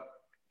 but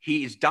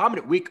his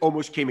dominant week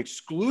almost came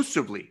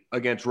exclusively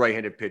against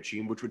right-handed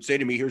pitching, which would say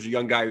to me, here's a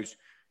young guy who's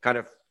kind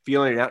of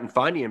feeling it out and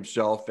finding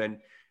himself. And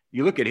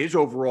you look at his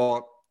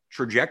overall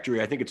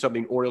trajectory, I think it's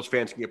something Orioles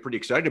fans can get pretty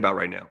excited about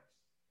right now.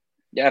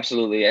 Yeah,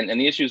 absolutely. And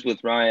the issues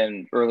with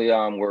Ryan early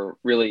on were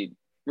really,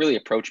 really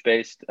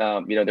approach-based.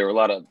 There were a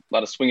lot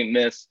of swing and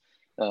miss.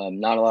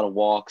 Not a lot of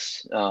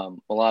walks, a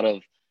lot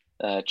of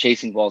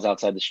chasing balls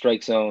outside the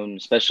strike zone,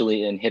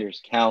 especially in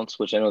hitters' counts,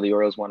 which I know the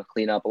Orioles want to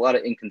clean up. A lot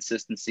of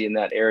inconsistency in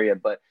that area.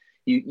 But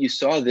you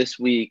saw this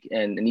week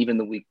and even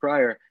the week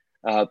prior,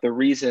 the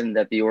reason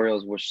that the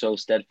Orioles were so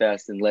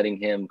steadfast in letting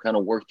him kind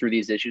of work through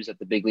these issues at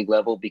the big league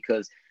level,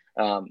 because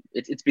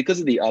it's because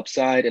of the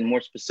upside, and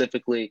more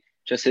specifically,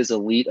 just his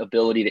elite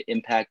ability to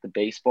impact the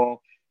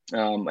baseball.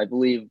 I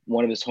believe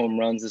one of his home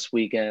runs this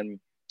weekend,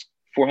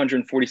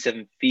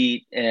 447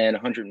 feet and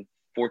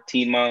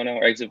 114 mile an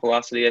hour exit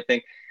velocity, I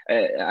think.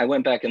 I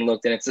went back and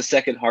looked, and it's the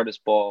second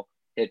hardest ball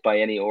hit by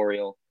any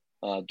Oriole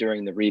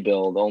during the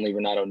rebuild. Only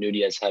Renato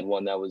Nunez had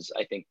one that was,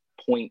 I think,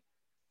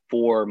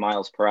 0.4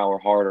 miles per hour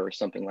harder or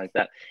something like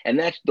that.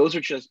 And those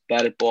are just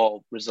batted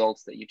ball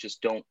results that you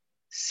just don't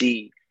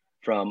see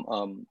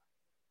from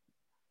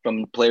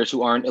players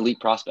who aren't elite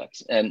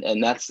prospects.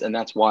 And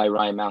that's why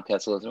Ryan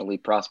Mountcastle is an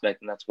elite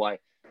prospect, and that's why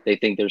they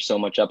think there's so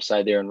much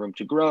upside there and room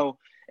to grow.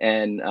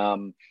 And,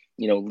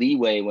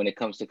 leeway when it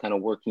comes to kind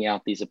of working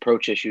out these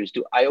approach issues.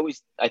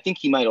 I think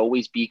he might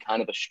always be kind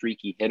of a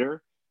streaky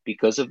hitter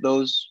because of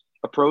those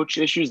approach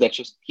issues.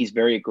 He's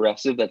very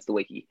aggressive. That's the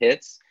way he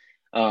hits.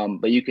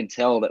 But you can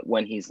tell that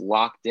when he's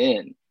locked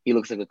in, he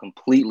looks like a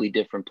completely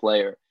different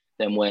player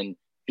than when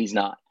he's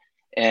not.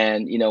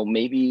 And,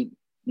 maybe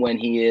when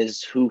he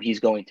is who he's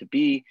going to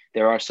be,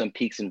 there are some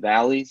peaks and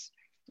valleys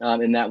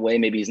in that way.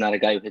 Maybe he's not a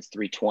guy who hits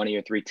 320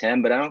 or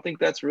 310, but I don't think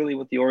that's really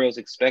what the Orioles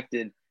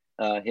expected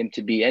him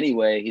to be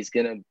anyway. He's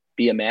going to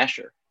be a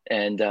masher.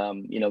 And,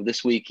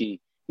 this week he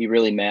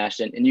really mashed,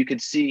 and you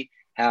could see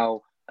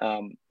how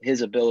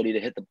his ability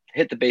to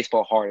hit the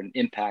baseball hard and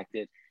impact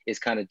it is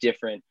kind of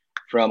different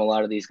from a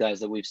lot of these guys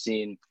that we've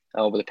seen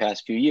over the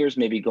past few years,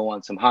 maybe go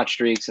on some hot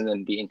streaks and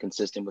then be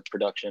inconsistent with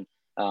production.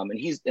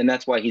 And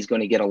that's why he's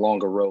going to get a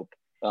longer rope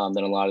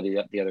than a lot of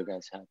the other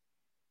guys have.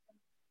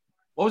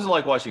 What was it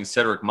like watching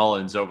Cedric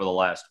Mullins over the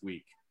last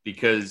week?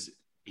 Because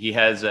he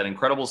has an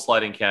incredible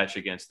sliding catch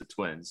against the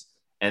Twins,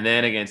 and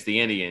then against the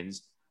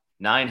Indians,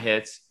 9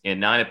 hits in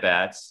 9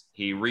 at-bats.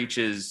 He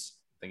reaches,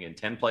 I think, in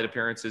 10 plate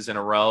appearances in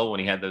a row when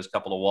he had those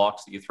couple of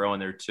walks that you throw in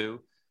there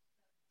too.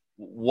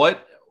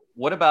 What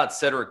about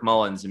Cedric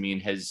Mullins, I mean,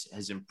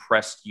 has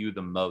impressed you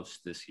the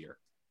most this year?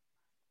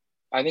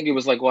 I think it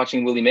was like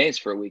watching Willie Mays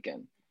for a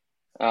weekend.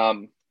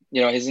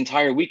 His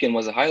entire weekend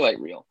was a highlight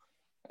reel.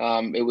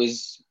 It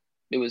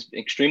was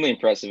extremely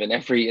impressive in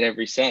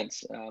every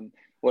sense.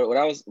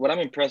 What I'm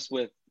impressed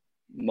with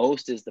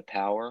most is the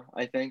power,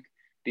 I think,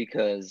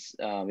 because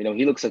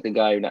he looks like a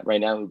guy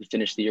right now who could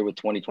finish the year with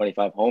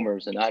 25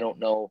 homers, and I don't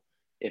know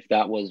if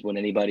that was what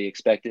anybody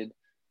expected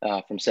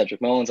from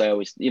Cedric Mullins.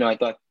 I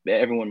thought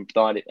everyone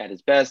thought it at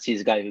his best.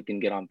 He's a guy who can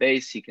get on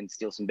base, he can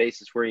steal some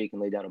bases for you, he can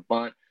lay down a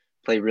bunt,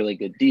 play really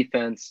good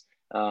defense,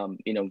 do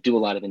a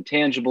lot of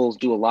intangibles,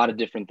 do a lot of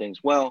different things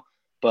well.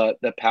 But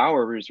the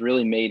power has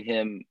really made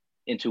him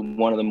into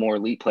one of the more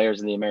elite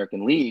players in the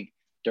American League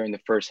during the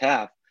first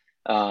half.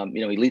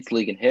 He leads the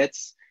league in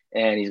hits,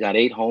 and he's got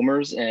 8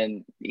 homers,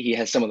 and he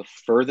has some of the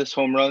furthest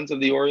home runs of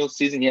the Orioles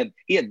season.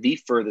 He had the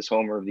furthest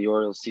homer of the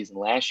Orioles season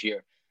last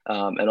year,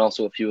 and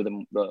also a few of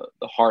the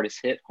hardest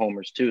hit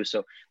homers too.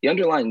 So the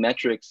underlying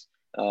metrics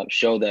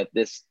show that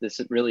this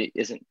really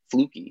isn't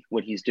fluky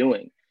what he's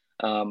doing.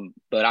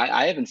 But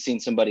I haven't seen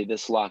somebody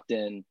this locked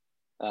in,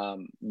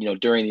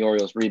 during the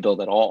Orioles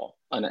rebuild at all,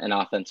 an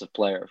offensive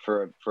player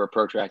for a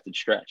protracted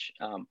stretch.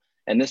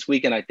 And this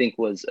weekend, I think,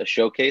 was a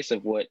showcase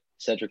of what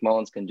Cedric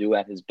Mullins can do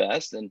at his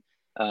best. And,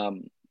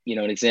 an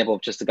example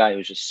of just a guy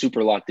who's just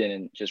super locked in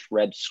and just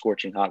red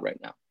scorching hot right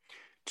now.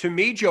 To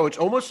me, Joe, it's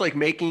almost like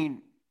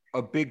making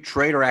a big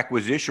trade or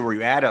acquisition where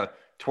you add a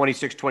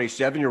 26,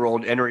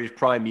 27-year-old entering his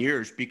prime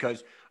years,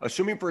 because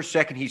assuming for a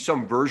second he's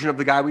some version of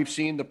the guy we've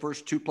seen the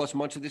first 2+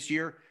 months of this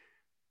year,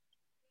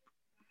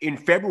 in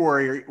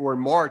February or in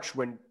March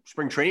when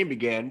spring training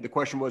began, the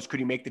question was, could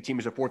he make the team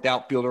as a 4th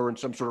outfielder in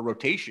some sort of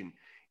rotation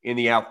in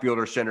the outfield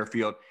or center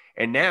field?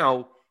 And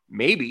now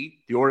maybe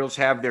the Orioles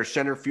have their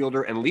center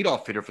fielder and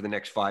leadoff hitter for the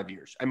next 5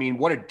 years. I mean,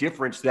 what a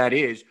difference that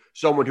is.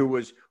 Someone who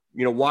was,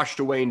 washed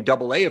away in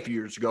Double-A a few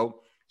years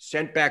ago,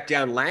 sent back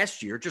down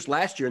just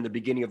last year in the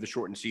beginning of the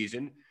shortened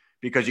season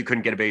because he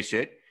couldn't get a base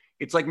hit.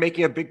 It's like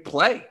making a big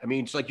play. I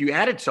mean, it's like you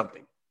added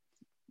something.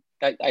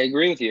 I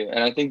agree with you.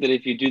 And I think that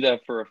if you do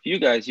that for a few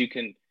guys, you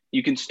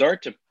can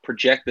start to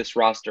project this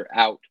roster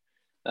out,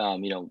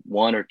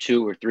 1 or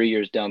 2 or 3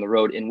 years down the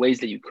road in ways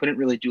that you couldn't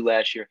really do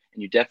last year,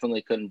 and you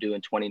definitely couldn't do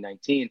in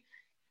 2019.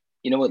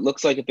 It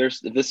looks like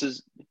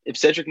if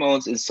Cedric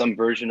Mullins is some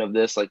version of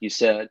this, like you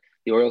said,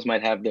 the Orioles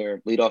might have their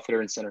leadoff hitter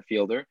and center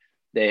fielder.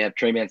 They have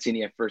Trey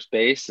Mancini at first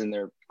base, and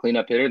their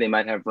cleanup hitter, they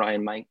might have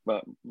Ryan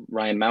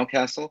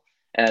Mountcastle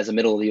as a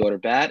middle of the order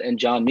bat, and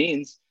John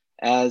Means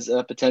as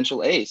a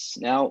potential ace.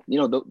 Now,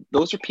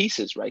 those are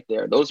pieces right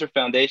there. Those are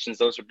foundations.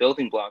 Those are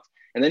building blocks.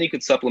 And then you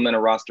could supplement a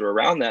roster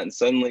around that, and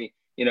suddenly,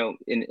 in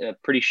a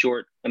pretty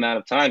short amount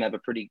of time, have a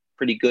pretty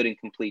good and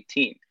complete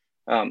team.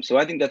 So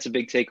I think that's a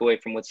big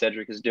takeaway from what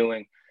Cedric is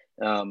doing.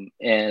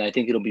 And I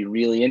think it'll be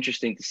really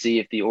interesting to see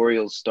if the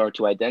Orioles start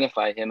to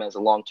identify him as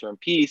a long-term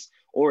piece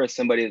or as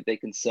somebody that they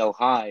can sell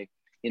high,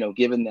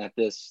 given that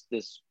this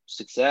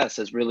success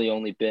has really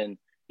only been,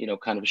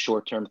 kind of a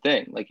short-term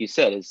thing. Like you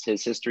said,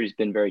 his history has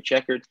been very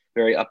checkered,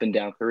 very up and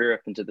down career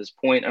up until this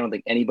point. I don't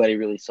think anybody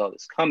really saw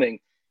this coming.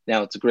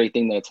 Now it's a great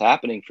thing that it's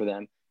happening for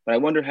them, but I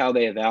wonder how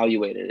they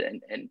evaluate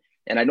it.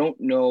 And I don't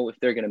know if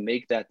they're going to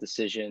make that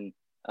decision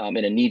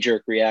in a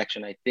knee-jerk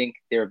reaction. I think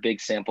they're a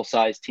big sample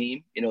size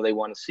team. They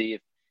want to see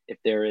if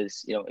there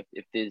is,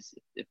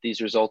 if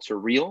these results are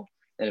real,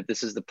 and if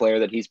this is the player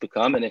that he's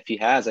become. And if he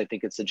has, I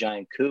think it's a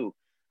giant coup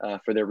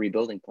for their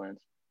rebuilding plans.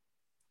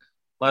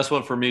 Last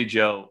one for me,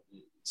 Joe.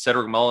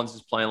 Cedric Mullins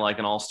is playing like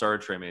an all-star.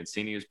 Trey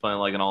Mancini is playing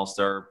like an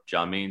all-star.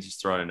 John Means is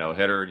throwing a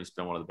no-hitter, and he's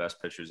been one of the best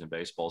pitchers in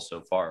baseball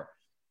so far.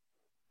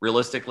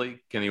 Realistically,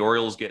 can the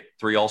Orioles get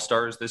 3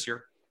 all-stars this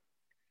year?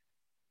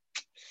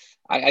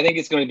 I think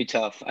it's going to be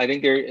tough. I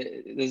think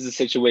this is a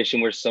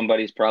situation where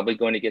somebody's probably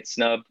going to get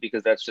snubbed,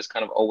 because that's just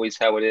kind of always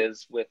how it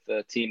is with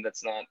a team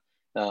that's not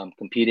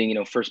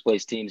competing. First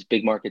place teams,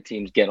 big market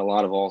teams get a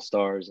lot of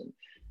all-stars.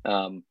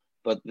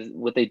 But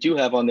what they do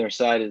have on their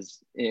side is,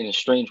 in a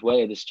strange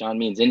way, this John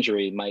Means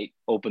injury might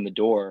open the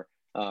door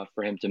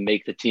for him to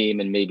make the team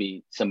and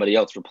maybe somebody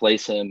else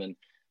replace him. And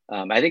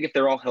I think if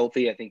they're all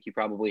healthy, I think you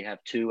probably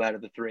have 2 out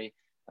of the 3.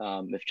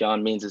 If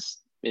John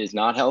Means is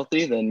not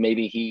healthy, then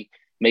maybe he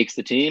makes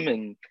the team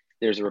and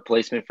there's a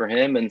replacement for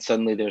him, and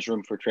suddenly there's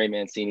room for Trey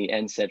Mancini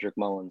and Cedric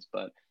Mullins.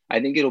 But I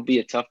think it'll be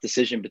a tough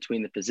decision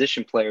between the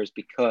position players,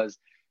 because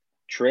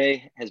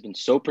Trey has been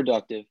so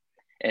productive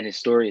and his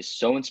story is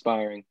so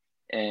inspiring,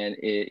 and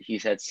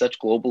he's had such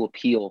global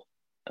appeal,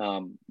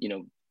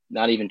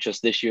 not even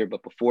just this year,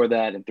 but before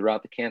that and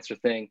throughout the cancer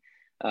thing.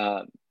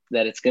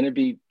 that it's going to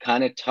be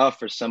kind of tough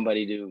for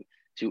somebody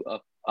to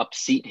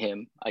upseat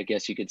him, I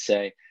guess you could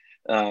say.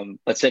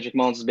 But Cedric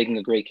Mullins is making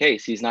a great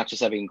case. He's not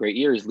just having a great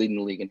year; he's leading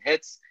the league in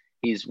hits.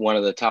 He's one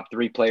of the top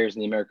 3 players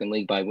in the American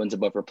League by wins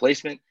above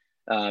replacement.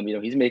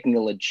 He's making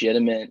a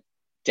legitimate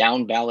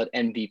down ballot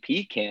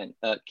MVP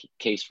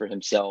case for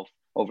himself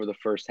over the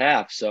first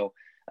half. So,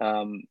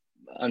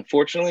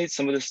 unfortunately,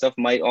 some of this stuff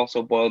might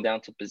also boil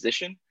down to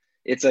position.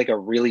 It's like a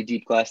really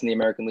deep class in the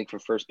American League for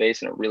first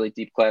base and a really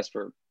deep class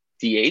for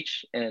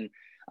DH. And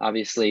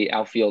obviously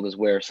outfield is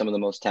where some of the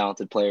most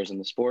talented players in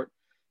the sport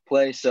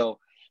play. So,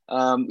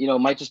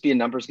 it might just be a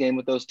numbers game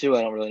with those two.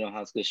 I don't really know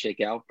how it's going to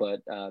shake out,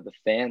 but the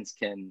fans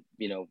can,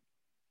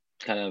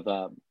 kind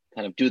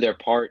of do their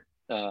part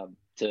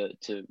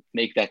to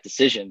make that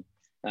decision.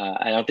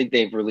 I don't think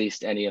they've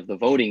released any of the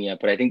voting yet,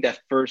 but I think that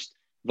first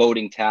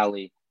voting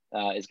tally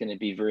is going to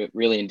be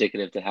really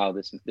indicative to how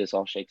this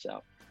all shakes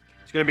out.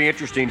 It's going to be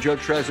interesting. Joe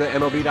Trezza,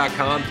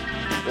 MLB.com,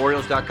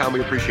 Orioles.com.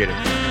 We appreciate it.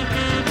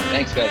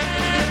 Thanks, guys.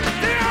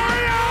 The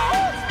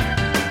Orioles!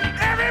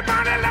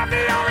 Everybody love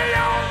the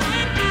Orioles!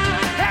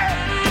 Hey!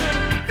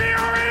 The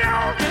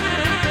Orioles!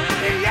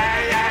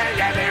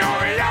 Yeah, the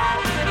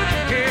Orioles!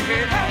 Hey!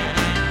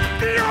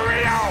 The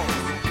Orioles!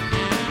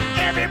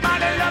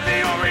 Everybody love the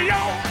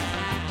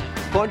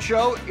Orioles! Fun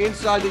show,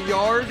 Inside the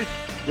Yard.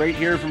 Great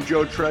hearing from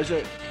Joe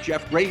Trezza.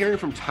 Jeff, great hearing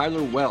from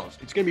Tyler Wells.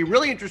 It's going to be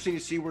really interesting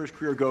to see where his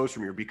career goes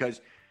from here, because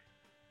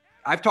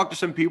I've talked to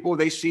some people,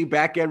 they see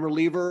back-end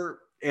reliever,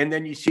 and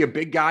then you see a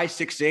big guy,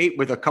 6'8",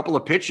 with a couple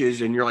of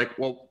pitches, and you're like,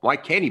 well, why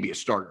can't he be a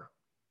starter?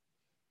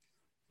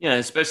 Yeah,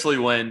 especially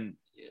when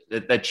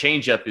that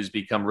changeup has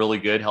become really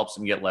good, helps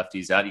him get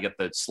lefties out. You got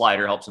the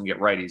slider, helps him get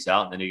righties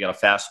out, and then you got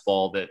a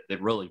fastball that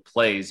really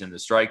plays in the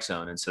strike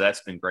zone, and so that's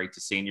been great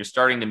to see. And you're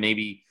starting to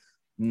maybe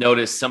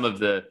notice some of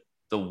the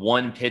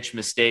one pitch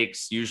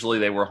mistakes, usually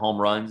they were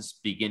home runs,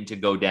 begin to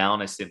go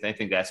down. I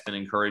think that's been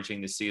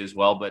encouraging to see as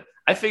well. But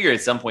I figure at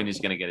some point he's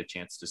going to get a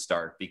chance to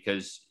start,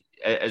 because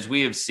as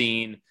we have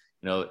seen,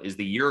 as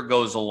the year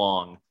goes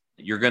along,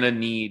 you're going to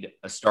need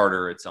a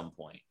starter at some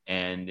point.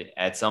 And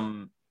at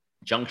some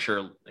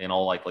juncture, in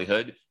all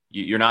likelihood,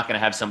 you're not going to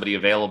have somebody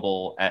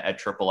available at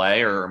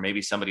AAA, or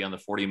maybe somebody on the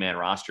 40-man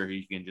roster who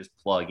you can just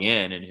plug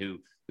in and whose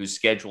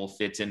schedule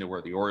fits into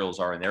where the Orioles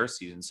are in their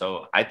season.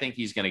 So I think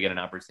he's going to get an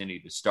opportunity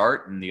to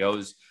start, and the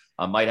O's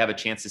might have a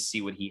chance to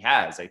see what he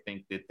has. I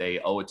think that they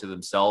owe it to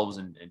themselves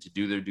and to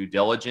do their due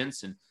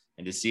diligence and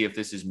to see if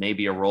this is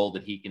maybe a role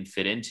that he can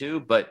fit into.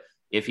 But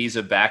if he's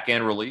a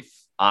back-end relief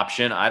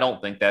option, I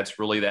don't think that's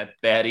really that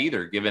bad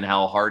either, given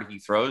how hard he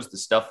throws, the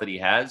stuff that he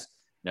has.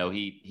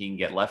 He can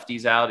get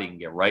lefties out, he can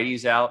get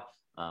righties out.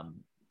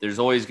 There's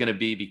always going to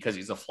be, because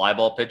he's a fly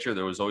ball pitcher,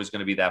 there was always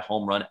going to be that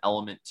home run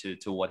element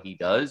to what he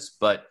does.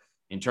 But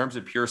in terms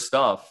of pure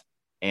stuff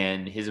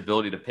and his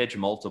ability to pitch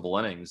multiple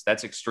innings,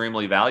 that's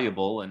extremely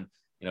valuable. And,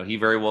 he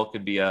very well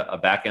could be a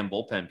back-end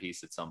bullpen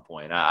piece at some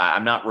point.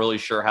 I'm not really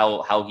sure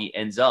how he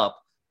ends up,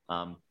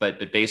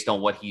 but based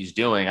on what he's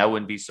doing, I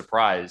wouldn't be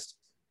surprised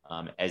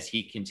as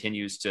he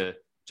continues to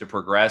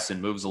progress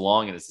and moves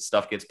along, and as the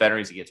stuff gets better,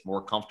 as he gets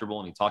more comfortable.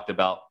 And he talked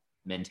about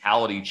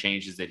mentality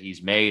changes that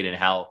he's made and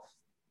how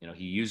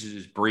he uses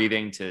his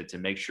breathing to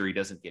make sure he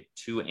doesn't get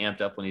too amped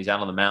up when he's out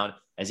on the mound.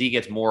 As he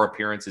gets more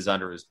appearances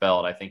under his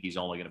belt, I think he's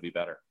only going to be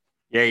better.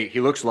 Yeah,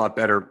 he looks a lot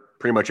better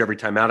pretty much every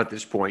time out at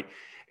this point.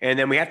 And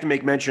then we have to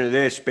make mention of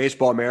this.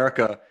 Baseball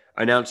America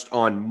announced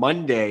on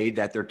Monday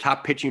that their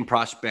top pitching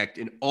prospect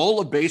in all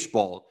of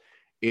baseball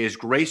is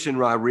Grayson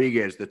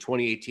Rodriguez, the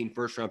 2018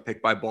 first-round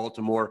pick by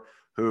Baltimore,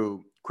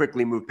 who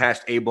quickly moved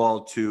past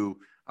A-ball to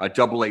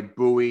Double-A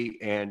Bowie.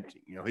 And,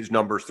 his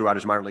numbers throughout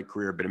his minor league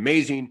career have been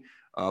amazing.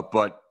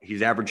 But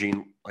he's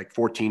averaging like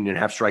 14 and a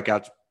half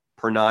strikeouts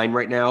per 9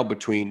 right now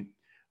between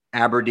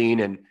Aberdeen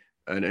and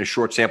a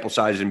short sample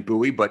size in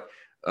Bowie. But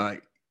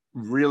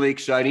really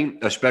exciting,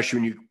 especially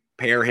when you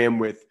pair him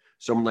with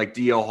someone like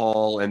DL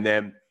Hall and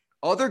then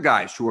other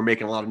guys who are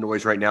making a lot of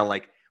noise right now,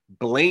 like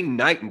Blaine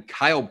Knight and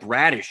Kyle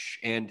Bradish.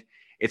 And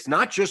it's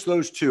not just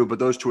those two, but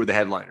those two are the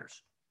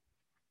headliners.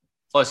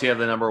 Plus, you have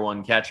the number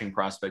one catching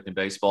prospect in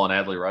baseball in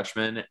Adley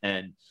Rutschman.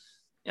 And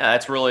yeah,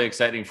 that's really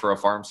exciting for a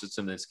farm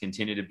system that's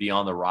continued to be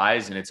on the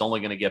rise. And it's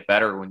only going to get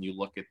better when you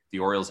look at the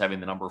Orioles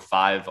having the number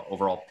 5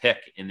 overall pick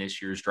in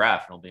this year's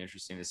draft. It'll be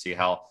interesting to see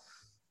how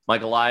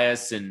Mike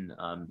Elias and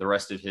the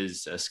rest of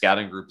his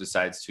scouting group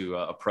decides to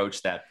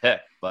approach that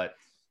pick. But,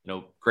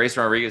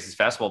 Grayson Rodriguez's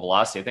fastball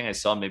velocity, I think I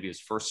saw maybe his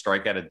first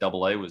strikeout at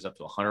Double-A was up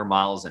to 100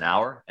 miles an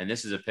hour. And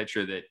this is a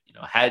pitcher that,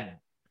 had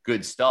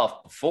good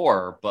stuff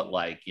before, but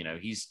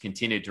he's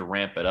continued to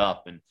ramp it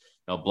up and,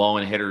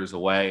 blowing hitters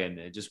away.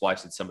 And just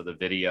watching some of the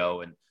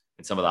video and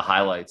some of the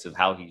highlights of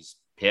how he's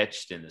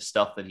pitched and the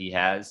stuff that he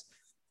has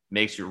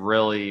makes you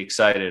really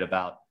excited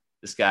about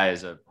this guy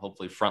as a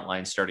hopefully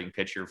frontline starting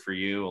pitcher for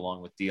you,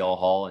 along with DL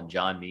Hall and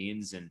John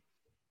Means. And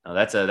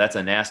that's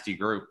a nasty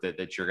group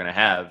that you're going to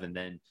have. And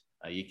then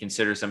you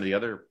consider some of the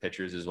other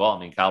pitchers as well. I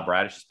mean, Kyle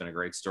Bradish has been a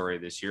great story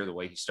this year, the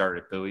way he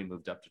started at Bowie,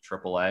 moved up to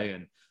AAA.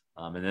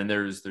 And then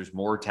there's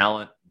more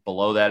talent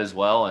below that as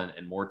well,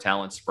 and more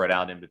talent spread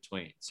out in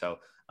between. So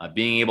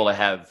being able to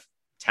have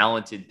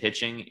talented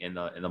pitching in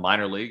the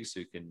minor leagues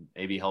who can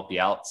maybe help you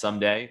out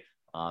someday.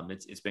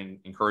 It's been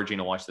encouraging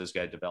to watch those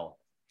guys develop.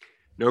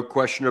 No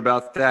question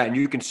about that. And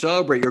you can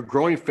celebrate your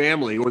growing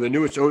family or the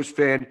newest O's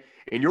fan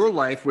in your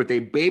life with a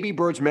Baby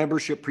Birds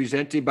membership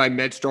presented by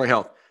MedStar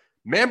Health.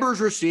 Members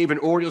receive an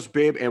Orioles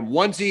bib and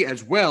onesie,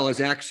 as well as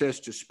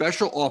access to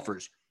special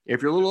offers.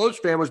 If your little O's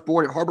fan was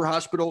born at Harbor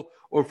Hospital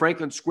or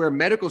Franklin Square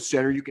Medical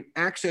Center, you can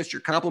access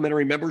your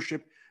complimentary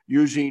membership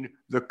using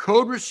the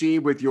code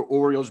RECEIVE with your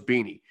Orioles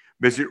beanie.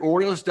 Visit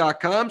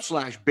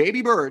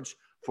Orioles.com/babybirds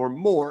for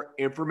more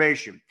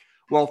information.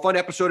 Well, fun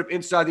episode of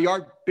Inside the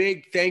Yard.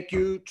 Big thank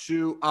you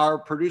to our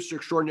producer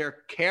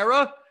extraordinaire,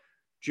 Kara.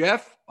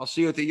 Jeff, I'll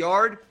see you at the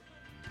yard.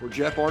 For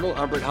Jeff Arnold,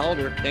 I'm Brett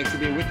Hollander. Thanks for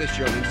being with us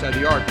here on Inside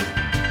the Yard.